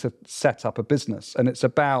having to set up a business. And it's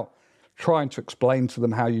about trying to explain to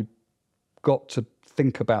them how you got to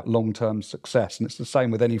think about long-term success. And it's the same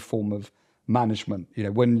with any form of management.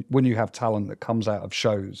 When you have talent that comes out of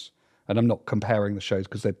shows, and I'm not comparing the shows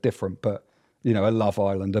because they're different, but a Love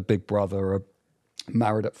Island, a Big Brother, a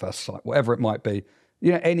Married at First Sight, whatever it might be,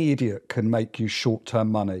 any idiot can make you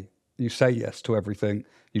short-term money. You say yes to everything,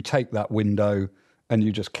 you take that window, and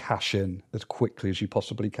you just cash in as quickly as you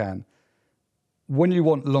possibly can. When you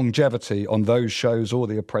want longevity on those shows or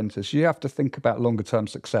The Apprentice, you have to think about longer-term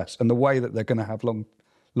success. And the way that they're going to have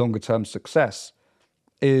longer-term success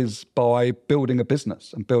is by building a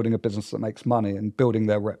business, and building a business that makes money, and building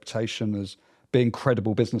their reputation as being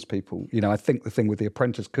credible business people. I think the thing with The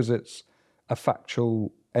Apprentice, because it's a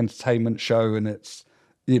factual entertainment show and it's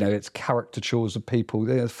caricatures of people,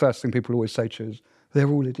 the first thing people always say to you is, they're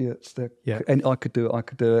all idiots. And I could do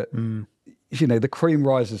it. The cream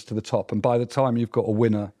rises to the top, and by the time you've got a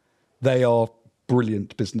winner, they are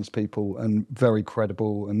brilliant business people and very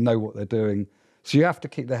credible and know what they're doing. So you have to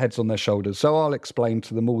keep their heads on their shoulders. So I'll explain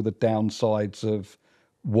to them all the downsides of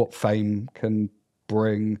what fame can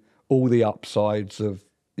bring, all the upsides of,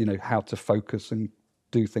 how to focus and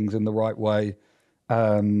do things in the right way.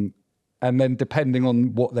 And then depending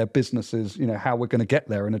on what their business is, how we're going to get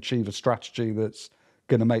there and achieve a strategy that's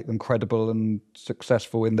going to make them credible and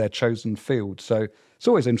successful in their chosen field. So it's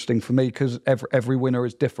always interesting for me, because every winner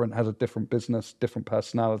is different, has a different business, different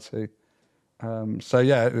personality.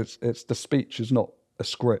 It's the speech is not a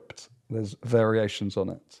script. There's variations on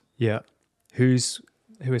it. Yeah. Who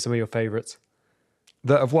are some of your favourites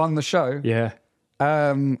that have won the show? Yeah.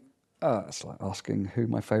 It's like asking who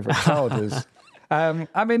my favourite child is.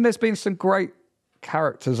 There's been some great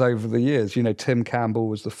characters over the years. Tim Campbell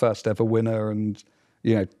was the first ever winner, and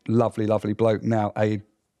lovely, lovely bloke. Now aide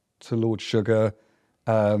to Lord Sugar.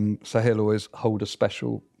 So he'll always hold a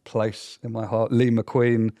special place in my heart. Lee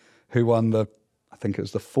McQueen, who won I think it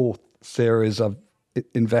was the 4th series. I've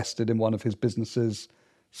invested in one of his businesses.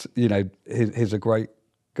 He's a great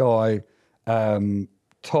guy.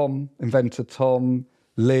 Tom, inventor Tom.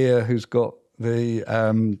 Leah, who's got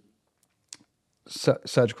the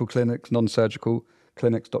surgical clinics, non-surgical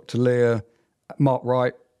clinics, Dr. Leah. Mark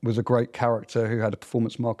Wright was a great character who had a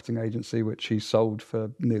performance marketing agency, which he sold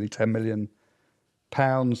for nearly £10 million.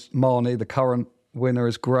 Marnie, the current winner,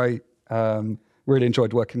 is great. Really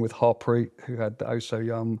enjoyed working with Harpreet, who had the Oh So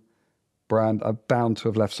Yum brand. I'm bound to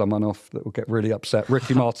have left someone off that will get really upset.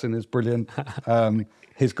 Ricky Martin is brilliant.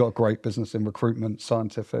 He's got a great business in recruitment,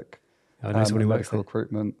 scientific. I know somebody works medical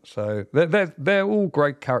recruitment. So they're all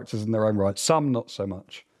great characters in their own right. Some not so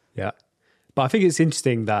much. Yeah. But I think it's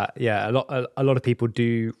interesting that, a lot of people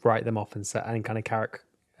do write them off and kind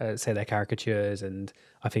of say they're caricatures. And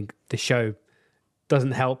I think the show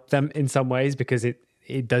doesn't help them in some ways, because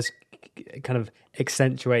it does kind of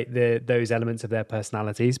accentuate those elements of their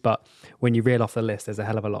personalities. But when you reel off the list, there's a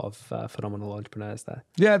hell of a lot of phenomenal entrepreneurs there.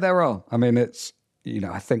 Yeah, there are. It's,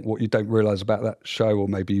 I think what you don't realise about that show, or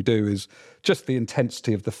maybe you do, is just the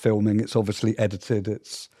intensity of the filming. It's obviously edited.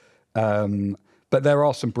 But there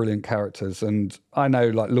are some brilliant characters. And I know,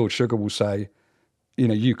 like Lord Sugar will say,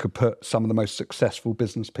 you could put some of the most successful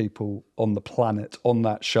business people on the planet on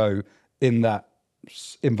that show in that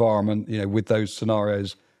environment, with those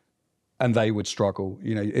scenarios, and they would struggle.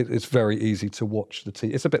 It's very easy to watch the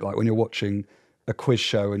team. It's a bit like when you're watching a quiz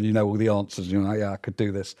show and you know all the answers, and you're like, yeah, I could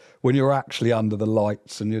do this. When you're actually under the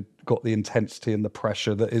lights and you've got the intensity and the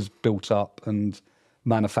pressure that is built up and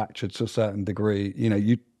manufactured to a certain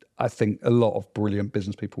degree, I think a lot of brilliant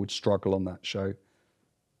business people would struggle on that show.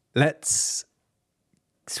 Let's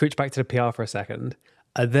switch back to the PR for a second.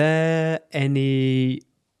 Are there any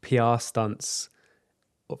PR stunts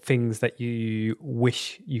or things that you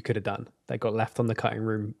wish you could have done that got left on the cutting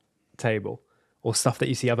room table, or stuff that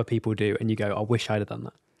you see other people do and you go, I wish I'd have done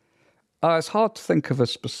that? It's hard to think of a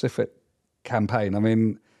specific campaign. I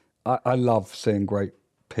mean, I love seeing great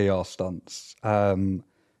PR stunts.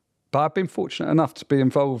 But I've been fortunate enough to be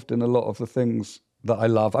involved in a lot of the things that I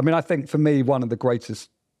love. I mean, I think for me, one of the greatest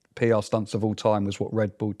PR stunts of all time was what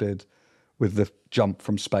Red Bull did with the jump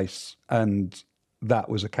from space. And that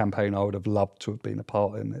was a campaign I would have loved to have been a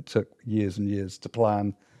part in. It took years and years to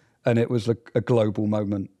plan. And it was a global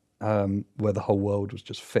moment where the whole world was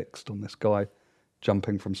just fixed on this guy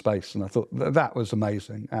jumping from space. And I thought that was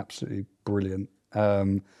amazing, absolutely brilliant.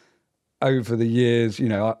 Over the years,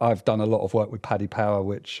 I've done a lot of work with Paddy Power,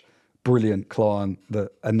 which brilliant client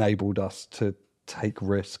that enabled us to take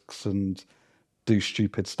risks and do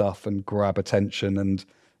stupid stuff and grab attention. And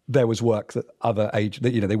there was work that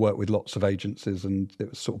they work with lots of agencies, and it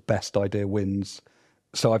was sort of best idea wins.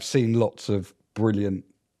 So I've seen lots of brilliant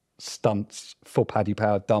stunts for Paddy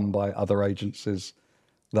Power done by other agencies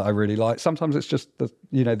that I really like. Sometimes it's just the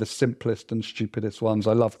simplest and stupidest ones.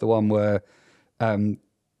 I love the one where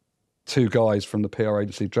two guys from the PR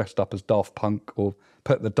agency dressed up as Daft Punk, or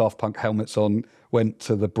put the Daft Punk helmets on, went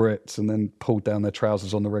to the Brits and then pulled down their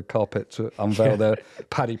trousers on the red carpet to unveil their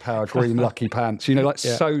Paddy Power green lucky pants.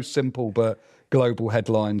 So simple but global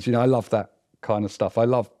headlines. I love that kind of stuff. I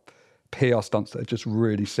love PR stunts that are just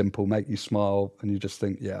really simple, make you smile, and you just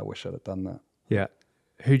think, yeah, I wish I'd have done that. Yeah.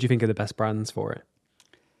 Who do you think are the best brands for it?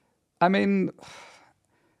 I mean,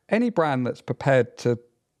 any brand that's prepared to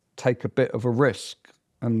take a bit of a risk.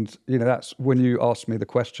 And, that's when you asked me the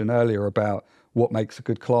question earlier about what makes a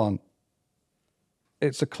good client.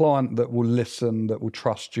 It's a client that will listen, that will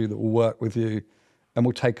trust you, that will work with you, and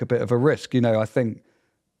will take a bit of a risk. I think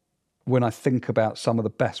when I think about some of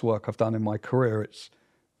the best work I've done in my career, it's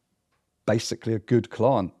basically a good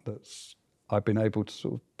client that's I've been able to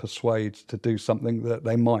sort of persuade to do something that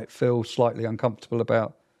they might feel slightly uncomfortable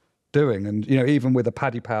about doing. And, even with a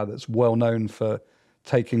Paddy Power that's well known for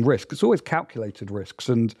taking risks, it's always calculated risks,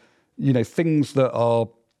 and things that are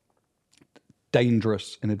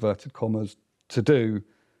dangerous in inverted commas to do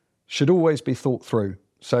should always be thought through.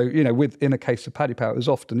 So in a case of Paddy Power, it was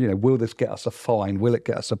often will this get us a fine, will it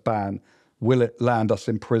get us a ban, will it land us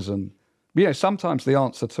in prison? Sometimes the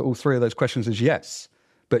answer to all three of those questions is yes,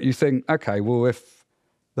 but you think, okay, well, if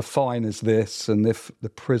the fine is this, and if the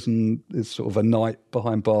prison is sort of a night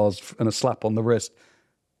behind bars and a slap on the wrist,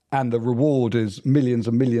 and the reward is millions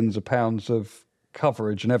and millions of pounds of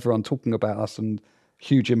coverage and everyone talking about us and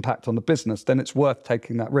huge impact on the business, then it's worth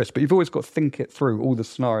taking that risk. But you've always got to think it through, all the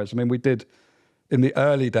scenarios. I mean, we did, in the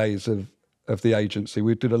early days of the agency,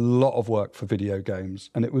 we did a lot of work for video games,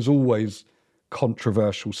 and it was always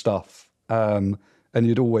controversial stuff. And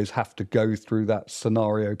you'd always have to go through that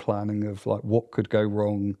scenario planning of like what could go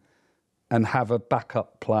wrong and have a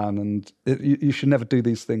backup plan. And you should never do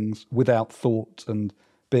these things without thought and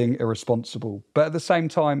being irresponsible. But at the same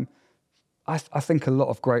time, I think a lot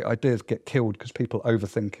of great ideas get killed because people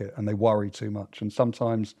overthink it and they worry too much. And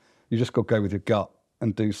sometimes you just got to go with your gut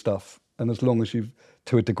and do stuff. And as long as you've,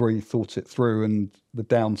 to a degree, thought it through and the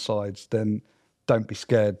downsides, then don't be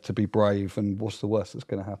scared to be brave. And what's the worst that's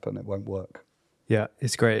going to happen? It won't work. Yeah,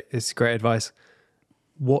 it's great. It's great advice.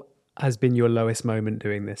 What has been your lowest moment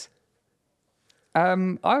doing this? I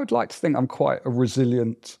would like to think I'm quite a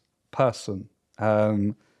resilient person.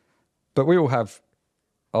 But we all have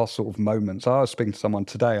our sort of moments. I was speaking to someone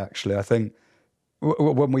today, actually. I think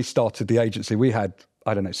when we started the agency, we had,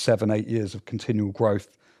 7-8 years of continual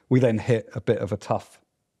growth. We then hit a bit of a tough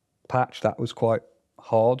patch. That was quite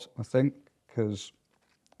hard, I think, because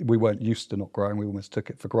we weren't used to not growing. We almost took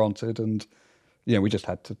it for granted. And, we just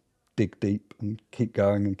had to dig deep and keep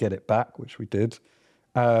going and get it back, which we did.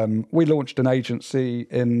 We launched an agency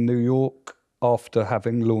in New York after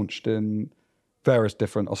having launched in various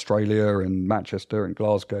different Australia and Manchester and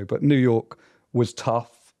Glasgow, but New York was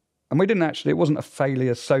tough. And we didn't actually, it wasn't a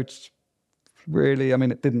failure. So really,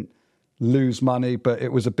 it didn't lose money, but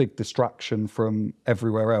it was a big distraction from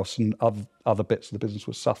everywhere else, and other bits of the business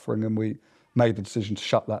was suffering, and we made the decision to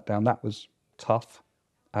shut that down. That was tough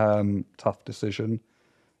decision.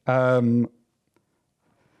 Don't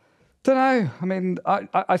know. I mean,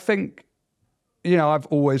 I think, I've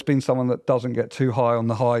always been someone that doesn't get too high on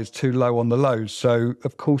the highs, too low on the lows. So,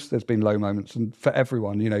 of course, there's been low moments. And for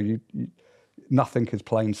everyone, nothing is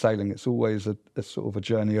plain sailing. It's always a sort of a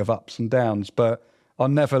journey of ups and downs. But I'll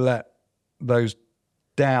never let those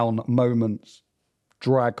down moments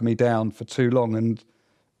drag me down for too long. And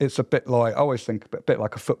it's a bit like, I always think a bit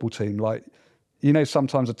like a football team. Like,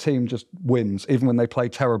 sometimes a team just wins. Even when they play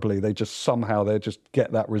terribly, they just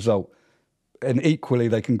get that result. And equally,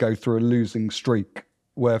 they can go through a losing streak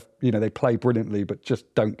where, they play brilliantly, but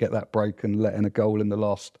just don't get that break and let in a goal in the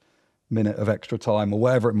last minute of extra time or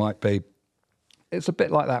whatever it might be. It's a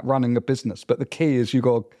bit like that running a business. But the key is you've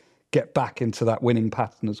got to get back into that winning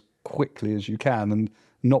pattern as quickly as you can and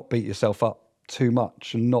not beat yourself up too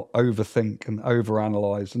much and not overthink and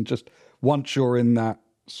overanalyze. And just once you're in that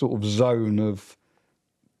sort of zone of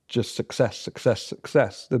just success,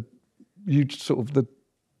 the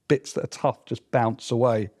bits that are tough just bounce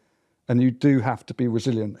away, and you do have to be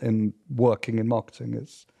resilient in working in marketing.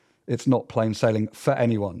 It's not plain sailing for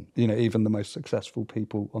anyone. Even the most successful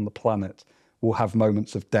people on the planet will have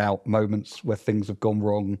moments of doubt, moments where things have gone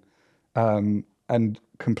wrong, and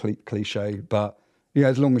complete cliche. But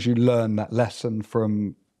as long as you learn that lesson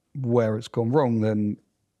from where it's gone wrong, then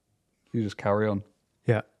you just carry on.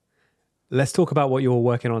 Yeah. Let's talk about what you're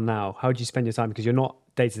working on now. How do you spend your time? Because you're not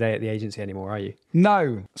day-to-day at the agency anymore, are you?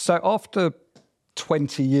 No. So after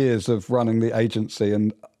 20 years of running the agency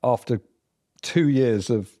and after 2 years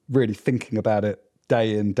of really thinking about it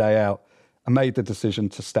day in, day out, I made the decision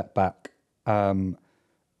to step back and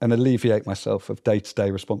alleviate myself of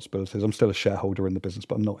day-to-day responsibilities. I'm still a shareholder in the business,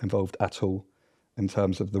 but I'm not involved at all in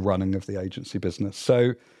terms of the running of the agency business.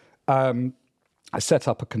 So I set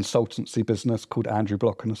up a consultancy business called Andrew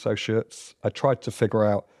Block and Associates. I tried to figure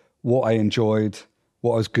out what I enjoyed,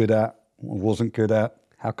 what I was good at, what I wasn't good at,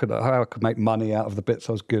 how I could make money out of the bits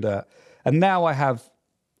I was good at. And now I have,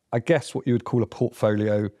 I guess, what you would call a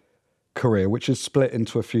portfolio career, which is split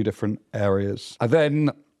into a few different areas. I then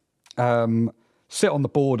sit on the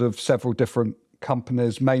board of several different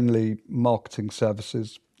companies, mainly marketing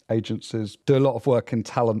services, agencies, do a lot of work in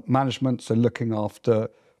talent management, so looking after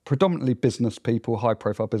predominantly business people,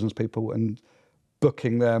 high-profile business people, and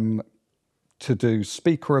booking them to do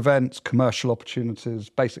speaker events, commercial opportunities,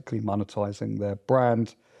 basically monetizing their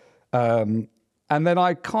brand. And then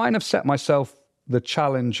I kind of set myself the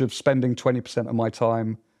challenge of spending 20% of my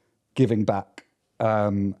time giving back.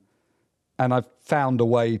 And I've found a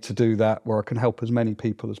way to do that where I can help as many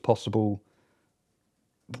people as possible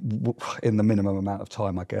in the minimum amount of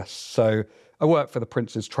time, I guess. So I work for the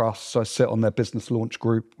Prince's Trust, so I sit on their business launch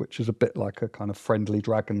group, which is a bit like a kind of friendly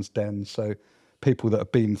dragon's den. So people that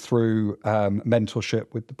have been through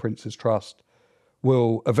mentorship with the Prince's Trust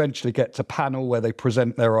will eventually get to panel where they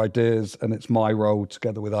present their ideas, and it's my role,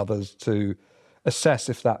 together with others, to assess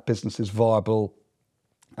if that business is viable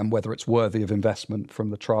and whether it's worthy of investment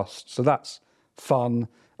from the trust. So that's fun.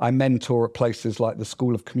 I mentor at places like the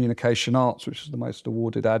School of Communication Arts, which is the most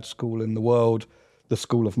awarded ad school in the world, the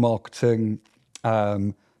School of Marketing,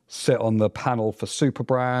 sit on the panel for Super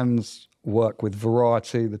Brands, work with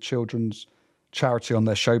Variety, the children's charity, on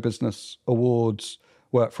their show business awards,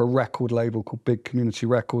 work for a record label called Big Community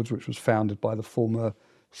Records, which was founded by the former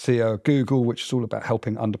CEO of Google, which is all about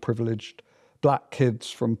helping underprivileged black kids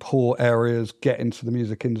from poor areas get into the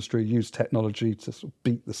music industry, use technology to sort of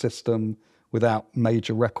beat the system without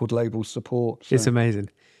major record label support. So. It's amazing.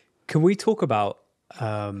 Can we talk about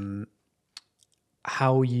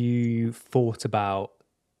how you thought about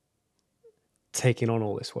taking on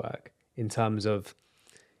all this work, in terms of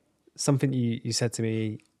something you said to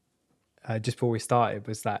me just before we started,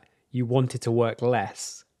 was that you wanted to work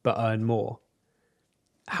less but earn more.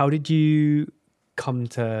 How did you come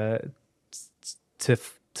to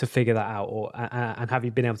figure that out, and have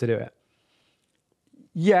you been able to do it?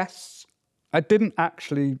 Yes, I didn't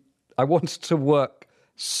actually. I wanted to work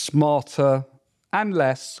smarter and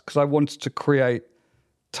less because I wanted to create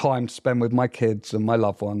time to spend with my kids and my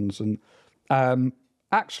loved ones. And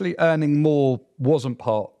actually earning more wasn't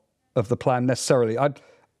part of the plan necessarily.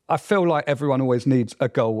 I feel like everyone always needs a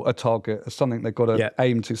goal, a target, something they've got to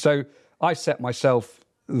aim to. So I set myself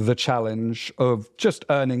the challenge of just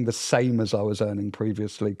earning the same as I was earning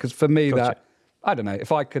previously. Because for me, that, I don't know,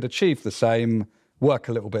 if I could achieve the same, work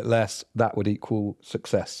a little bit less, that would equal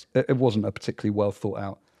success. It wasn't a particularly well thought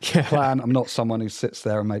out plan. I'm not someone who sits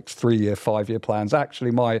there and makes 3-year, 5-year plans.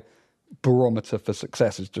 Actually, my barometer for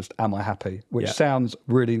success is just, am I happy? Which sounds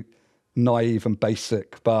really naive and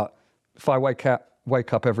basic, but if I wake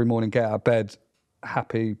up every morning, get out of bed,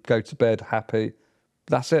 happy, go to bed, happy,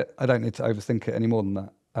 that's it. I don't need to overthink it any more than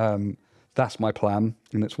that. That's my plan,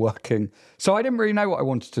 and it's working. So I didn't really know what I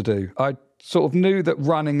wanted to do. I sort of knew that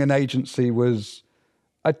running an agency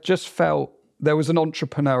I just felt there was an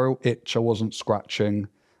entrepreneurial itch I wasn't scratching.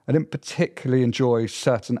 I didn't particularly enjoy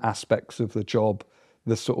certain aspects of the job,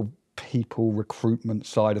 the sort of people recruitment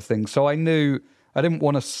side of things. So I knew I didn't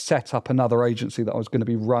want to set up another agency that I was going to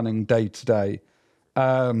be running day to day.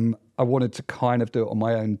 I wanted to kind of do it on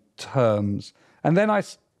my own terms. And then I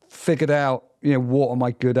figured out, what am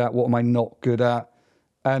I good at? What am I not good at?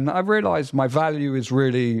 And I realized my value is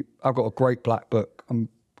really, I've got a great black book. I'm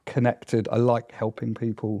connected. I like helping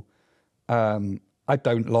people. I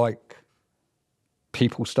don't like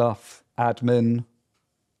people stuff, admin,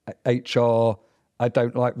 HR. I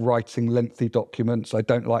don't like writing lengthy documents. I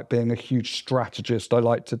don't like being a huge strategist.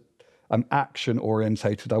 I'm action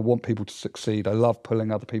orientated. I want people to succeed. I love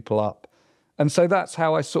pulling other people up. And so that's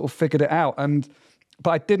how I sort of figured it out.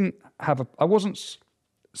 But I wasn't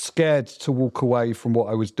scared to walk away from what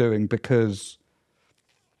I was doing because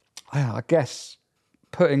I guess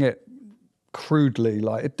putting it crudely,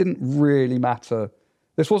 like it didn't really matter.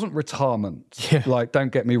 This wasn't retirement. Yeah. Like,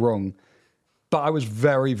 don't get me wrong. But I was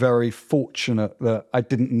very, very fortunate that I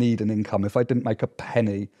didn't need an income. If I didn't make a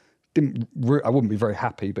penny, I wouldn't be very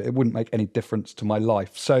happy, but it wouldn't make any difference to my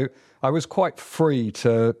life. So I was quite free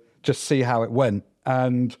to just see how it went.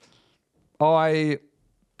 And so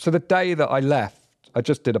the day that I left, I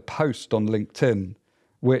just did a post on LinkedIn,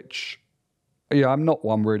 which, I'm not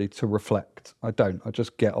one really to reflect. I don't. I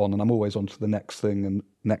just get on and I'm always on to the next thing and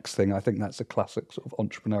next thing. I think that's a classic sort of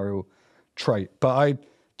entrepreneurial trait. But I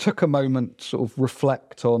took a moment to sort of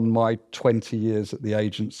reflect on my 20 years at the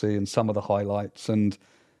agency and some of the highlights. And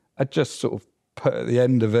I just sort of put at the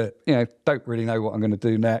end of it, don't really know what I'm going to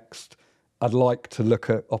do next. I'd like to look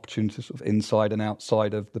at opportunities sort of inside and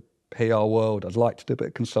outside of the PR world. I'd like to do a bit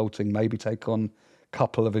of consulting, maybe take on a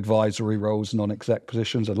couple of advisory roles, non-exec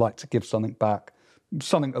positions. I'd like to give something back,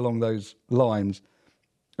 something along those lines.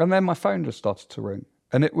 And then my phone just started to ring.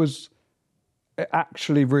 And it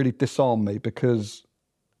actually really disarmed me because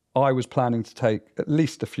I was planning to take at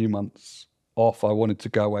least a few months off. I wanted to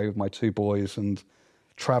go away with my two boys and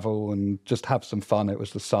travel and just have some fun. It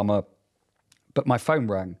was the summer. But my phone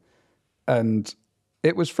rang. And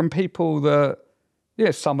it was from people that,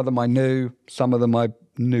 some of them I knew, some of them I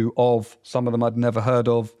knew of, some of them I'd never heard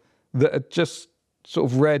of, that had just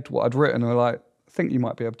sort of read what I'd written and were like, I think you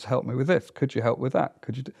might be able to help me with this. Could you help with that?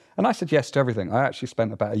 Could you do? And I said yes to everything. I actually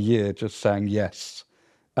spent about a year just saying yes,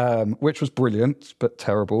 which was brilliant, but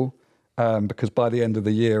terrible, because by the end of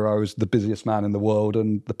the year, I was the busiest man in the world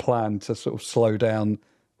and the plan to sort of slow down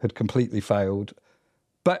had completely failed.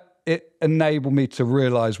 But it enabled me to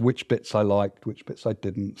realize which bits I liked, which bits I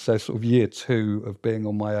didn't. So sort of year 2 of being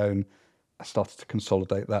on my own, I started to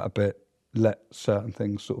consolidate that a bit, let certain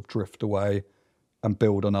things sort of drift away and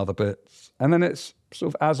build on other bits. And then it's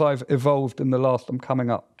sort of as I've evolved in the last, I'm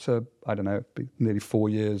coming up to, I don't know, nearly 4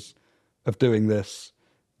 years of doing this.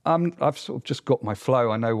 I've sort of just got my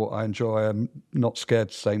flow. I know what I enjoy. I'm not scared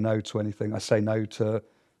to say no to anything. I say no to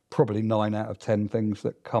probably 9 out of 10 things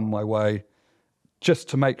that come my way, just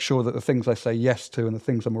to make sure that the things I say yes to and the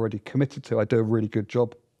things I'm already committed to, I do a really good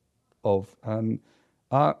job of. And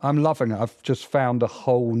I'm loving it. I've just found a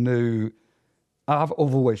whole new... I've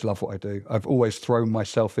always loved what I do. I've always thrown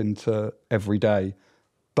myself into every day.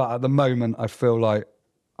 But at the moment, I feel like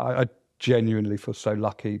I genuinely feel so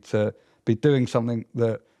lucky to be doing something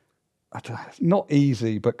that, not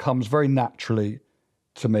easy, but comes very naturally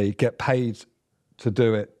to me, get paid to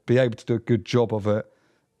do it, be able to do a good job of it,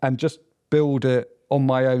 and just build it on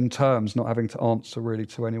my own terms, not having to answer really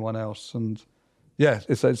to anyone else. And yeah,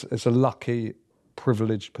 it's a lucky,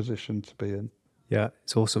 privileged position to be in. Yeah,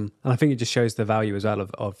 it's awesome. And I think it just shows the value as well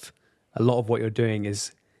of a lot of what you're doing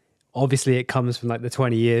is, obviously it comes from like the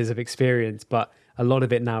 20 years of experience, but a lot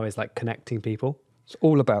of it now is like connecting people. It's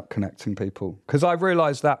all about connecting people. Because I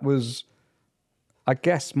realized that was, I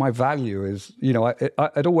guess my value is,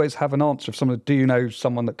 I'd always have an answer. If someone, do you know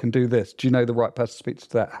someone that can do this? Do you know the right person to speak to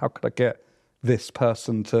that? How could I get this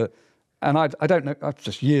person to... And I don't know, I've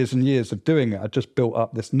just years and years of doing it. I just built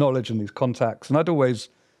up this knowledge and these contacts. And I've always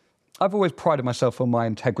prided myself on my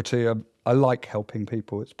integrity. I like helping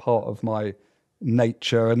people. It's part of my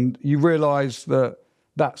nature. And you realise that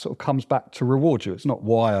sort of comes back to reward you. It's not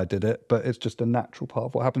why I did it, but it's just a natural part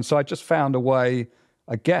of what happens. So I just found a way,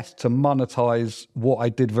 I guess, to monetize what I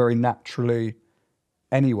did very naturally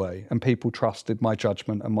anyway. And people trusted my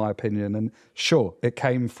judgment and my opinion. And sure, it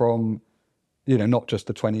came from, not just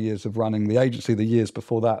the 20 years of running the agency, the years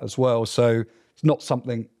before that as well. So it's not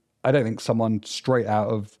something, I don't think someone straight out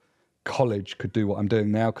of college could do what I'm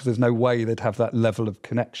doing now, because there's no way they'd have that level of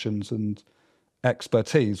connections and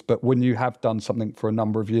expertise. But when you have done something for a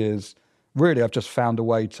number of years, really, I've just found a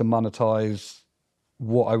way to monetize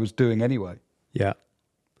what I was doing anyway. Yeah.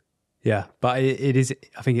 Yeah. But it is,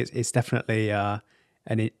 I think it's definitely an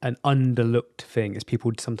underlooked thing, as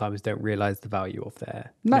people sometimes don't realize the value of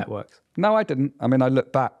their networks. No, I didn't. I mean, I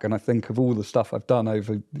look back and I think of all the stuff I've done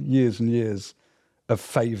over years and years of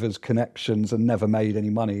favors, connections, and never made any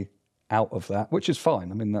money out of that, which is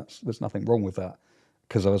fine. I mean, there's nothing wrong with that,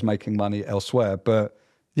 because I was making money elsewhere. But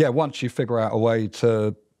yeah, once you figure out a way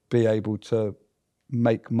to be able to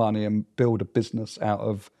make money and build a business out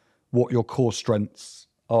of what your core strengths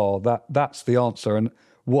are, that's the answer. And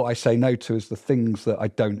what I say no to is the things that I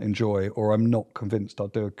don't enjoy or I'm not convinced I'll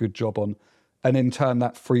do a good job on. And in turn,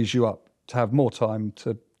 that frees you up to have more time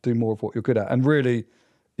to do more of what you're good at. And really,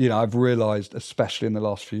 I've realized, especially in the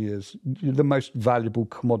last few years, the most valuable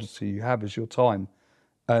commodity you have is your time.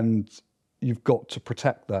 And you've got to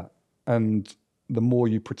protect that. And the more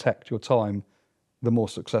you protect your time, the more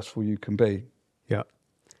successful you can be. Yeah.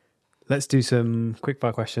 Let's do some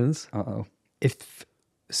quickfire questions. Uh-oh. If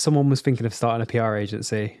someone was thinking of starting a PR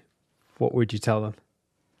agency, what would you tell them?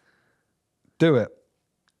 Do it.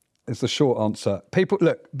 It's the short answer. People,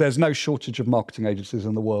 look, there's no shortage of marketing agencies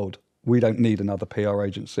in the world. We don't need another PR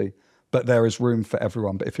agency, but there is room for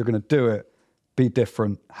everyone. But if you're going to do it, be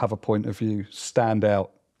different, have a point of view, stand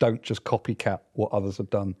out. Don't just copycat what others have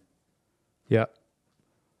done. Yeah.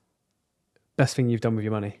 Best thing you've done with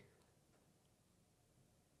your money?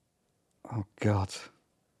 Oh, God.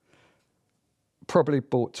 Probably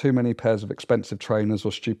bought too many pairs of expensive trainers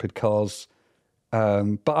or stupid cars.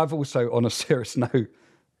 But I've also, on a serious note,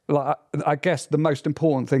 I guess the most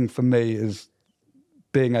important thing for me is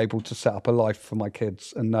being able to set up a life for my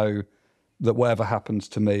kids and know that whatever happens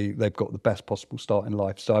to me, they've got the best possible start in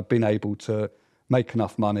life. So I've been able to make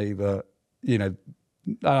enough money that,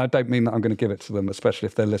 I don't mean that I'm going to give it to them, especially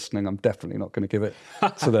if they're listening. I'm definitely not going to give it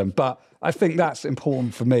to them. But I think that's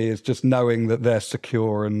important for me, is just knowing that they're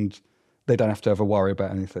secure and they don't have to ever worry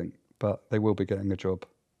about anything, but they will be getting a job.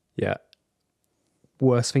 Yeah.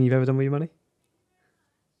 Worst thing you've ever done with your money?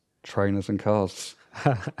 Trainers and cars.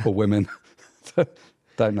 Or women.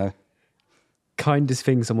 Don't know. Kindest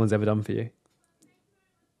thing someone's ever done for you?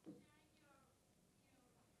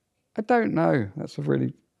 I don't know.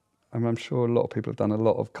 I'm sure a lot of people have done a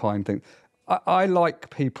lot of kind things. I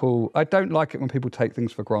like people, I don't like it when people take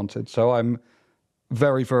things for granted. So I'm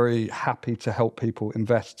very, very happy to help people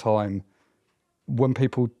invest time. When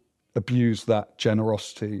people abuse that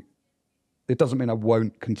generosity, it doesn't mean I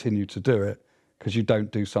won't continue to do it, because you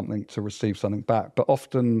don't do something to receive something back. But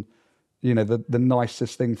often, the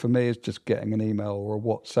nicest thing for me is just getting an email or a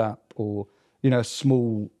WhatsApp or, a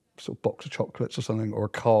small sort of box of chocolates or something, or a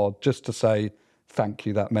card, just to say thank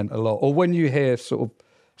you. That meant a lot. Or when you hear sort of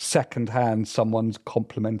secondhand someone's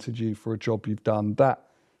complimented you for a job you've done,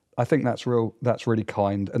 I think that's really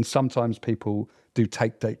kind. And sometimes people do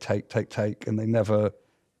take, and they never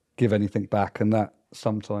give anything back. And that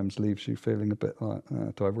sometimes leaves you feeling a bit like,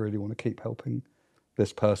 do I really want to keep helping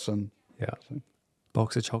this person? Yeah. So.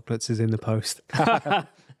 Box of chocolates is in the post.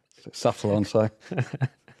 Subtle answer.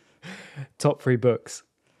 Top 3 books.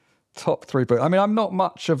 Top 3 books. I mean, I'm not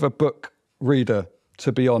much of a book reader,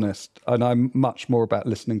 to be honest. And I'm much more about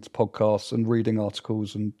listening to podcasts and reading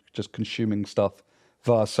articles and just consuming stuff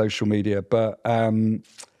via social media. But I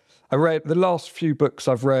read the last few books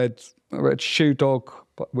I read Shoe Dog,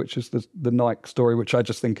 which is the Nike story, which I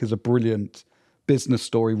just think is a brilliant business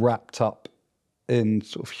story wrapped up in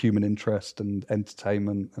sort of human interest and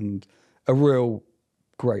entertainment, and a real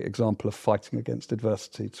great example of fighting against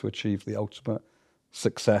adversity to achieve the ultimate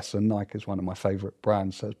success. And Nike is one of my favorite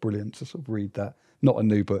brands, so it's brilliant to sort of read that. Not a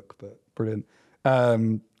new book, but brilliant.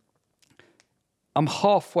 I'm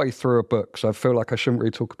halfway through a book, so I feel like I shouldn't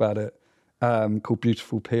really talk about it, called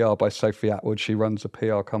Beautiful PR by Sophie Atwood. She runs a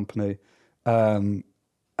PR company. And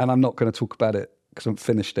I'm not going to talk about it because I haven't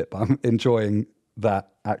finished it, but I'm enjoying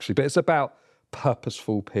that, actually. But it's about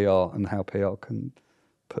purposeful PR and how PR can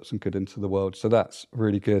put some good into the world. So that's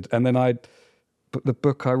really good. And then but the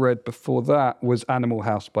book I read before that was Animal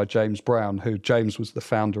House by James Brown, who James was the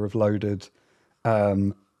founder of Loaded,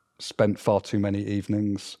 spent far too many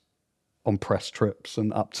evenings on press trips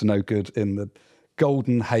and up to no good in the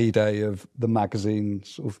golden heyday of the magazine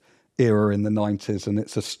sort of era in the 90s. And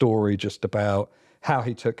it's a story just about how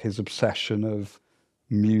he took his obsession of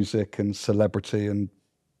music and celebrity and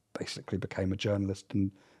basically became a journalist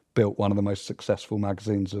and built one of the most successful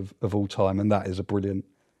magazines of all time. And that is a brilliant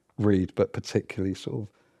read, but particularly sort of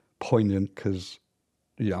poignant because,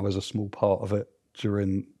 I was a small part of it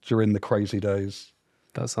during the crazy days.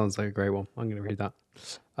 That sounds like a great one. I'm going to read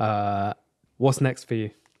that. What's next for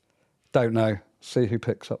you? Don't know. See who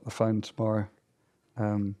picks up the phone tomorrow.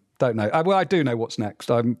 Don't know. I do know what's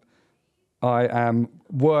next. I am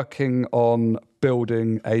working on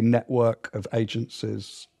building a network of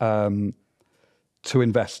agencies to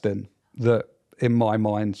invest in that, in my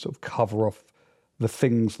mind, sort of cover off the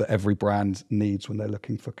things that every brand needs when they're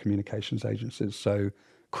looking for communications agencies. So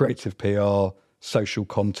creative PR, social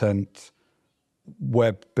content,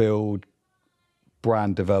 web build,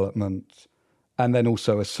 brand development, and then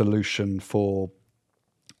also a solution for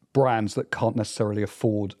brands that can't necessarily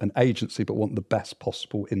afford an agency but want the best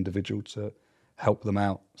possible individual to help them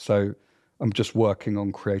out. So I'm just working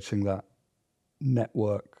on creating that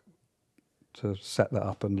network to set that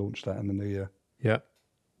up and launch that in the new year. Yeah.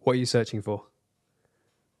 What are you searching for?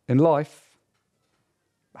 In life,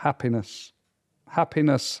 happiness,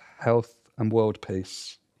 health, and world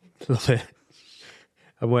peace. Love it.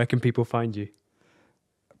 And where can people find you?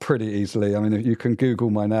 Pretty easily. I mean, if you can Google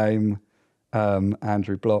my name,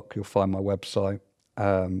 Andrew Block, you'll find my website.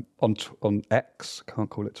 On X, can't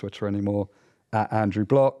call it Twitter anymore, at Andrew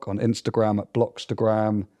Block. On Instagram at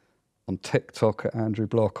Blockstagram. On TikTok at Andrew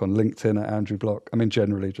Block. On LinkedIn at Andrew Block. I mean,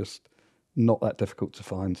 generally just not that difficult to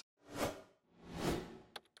find.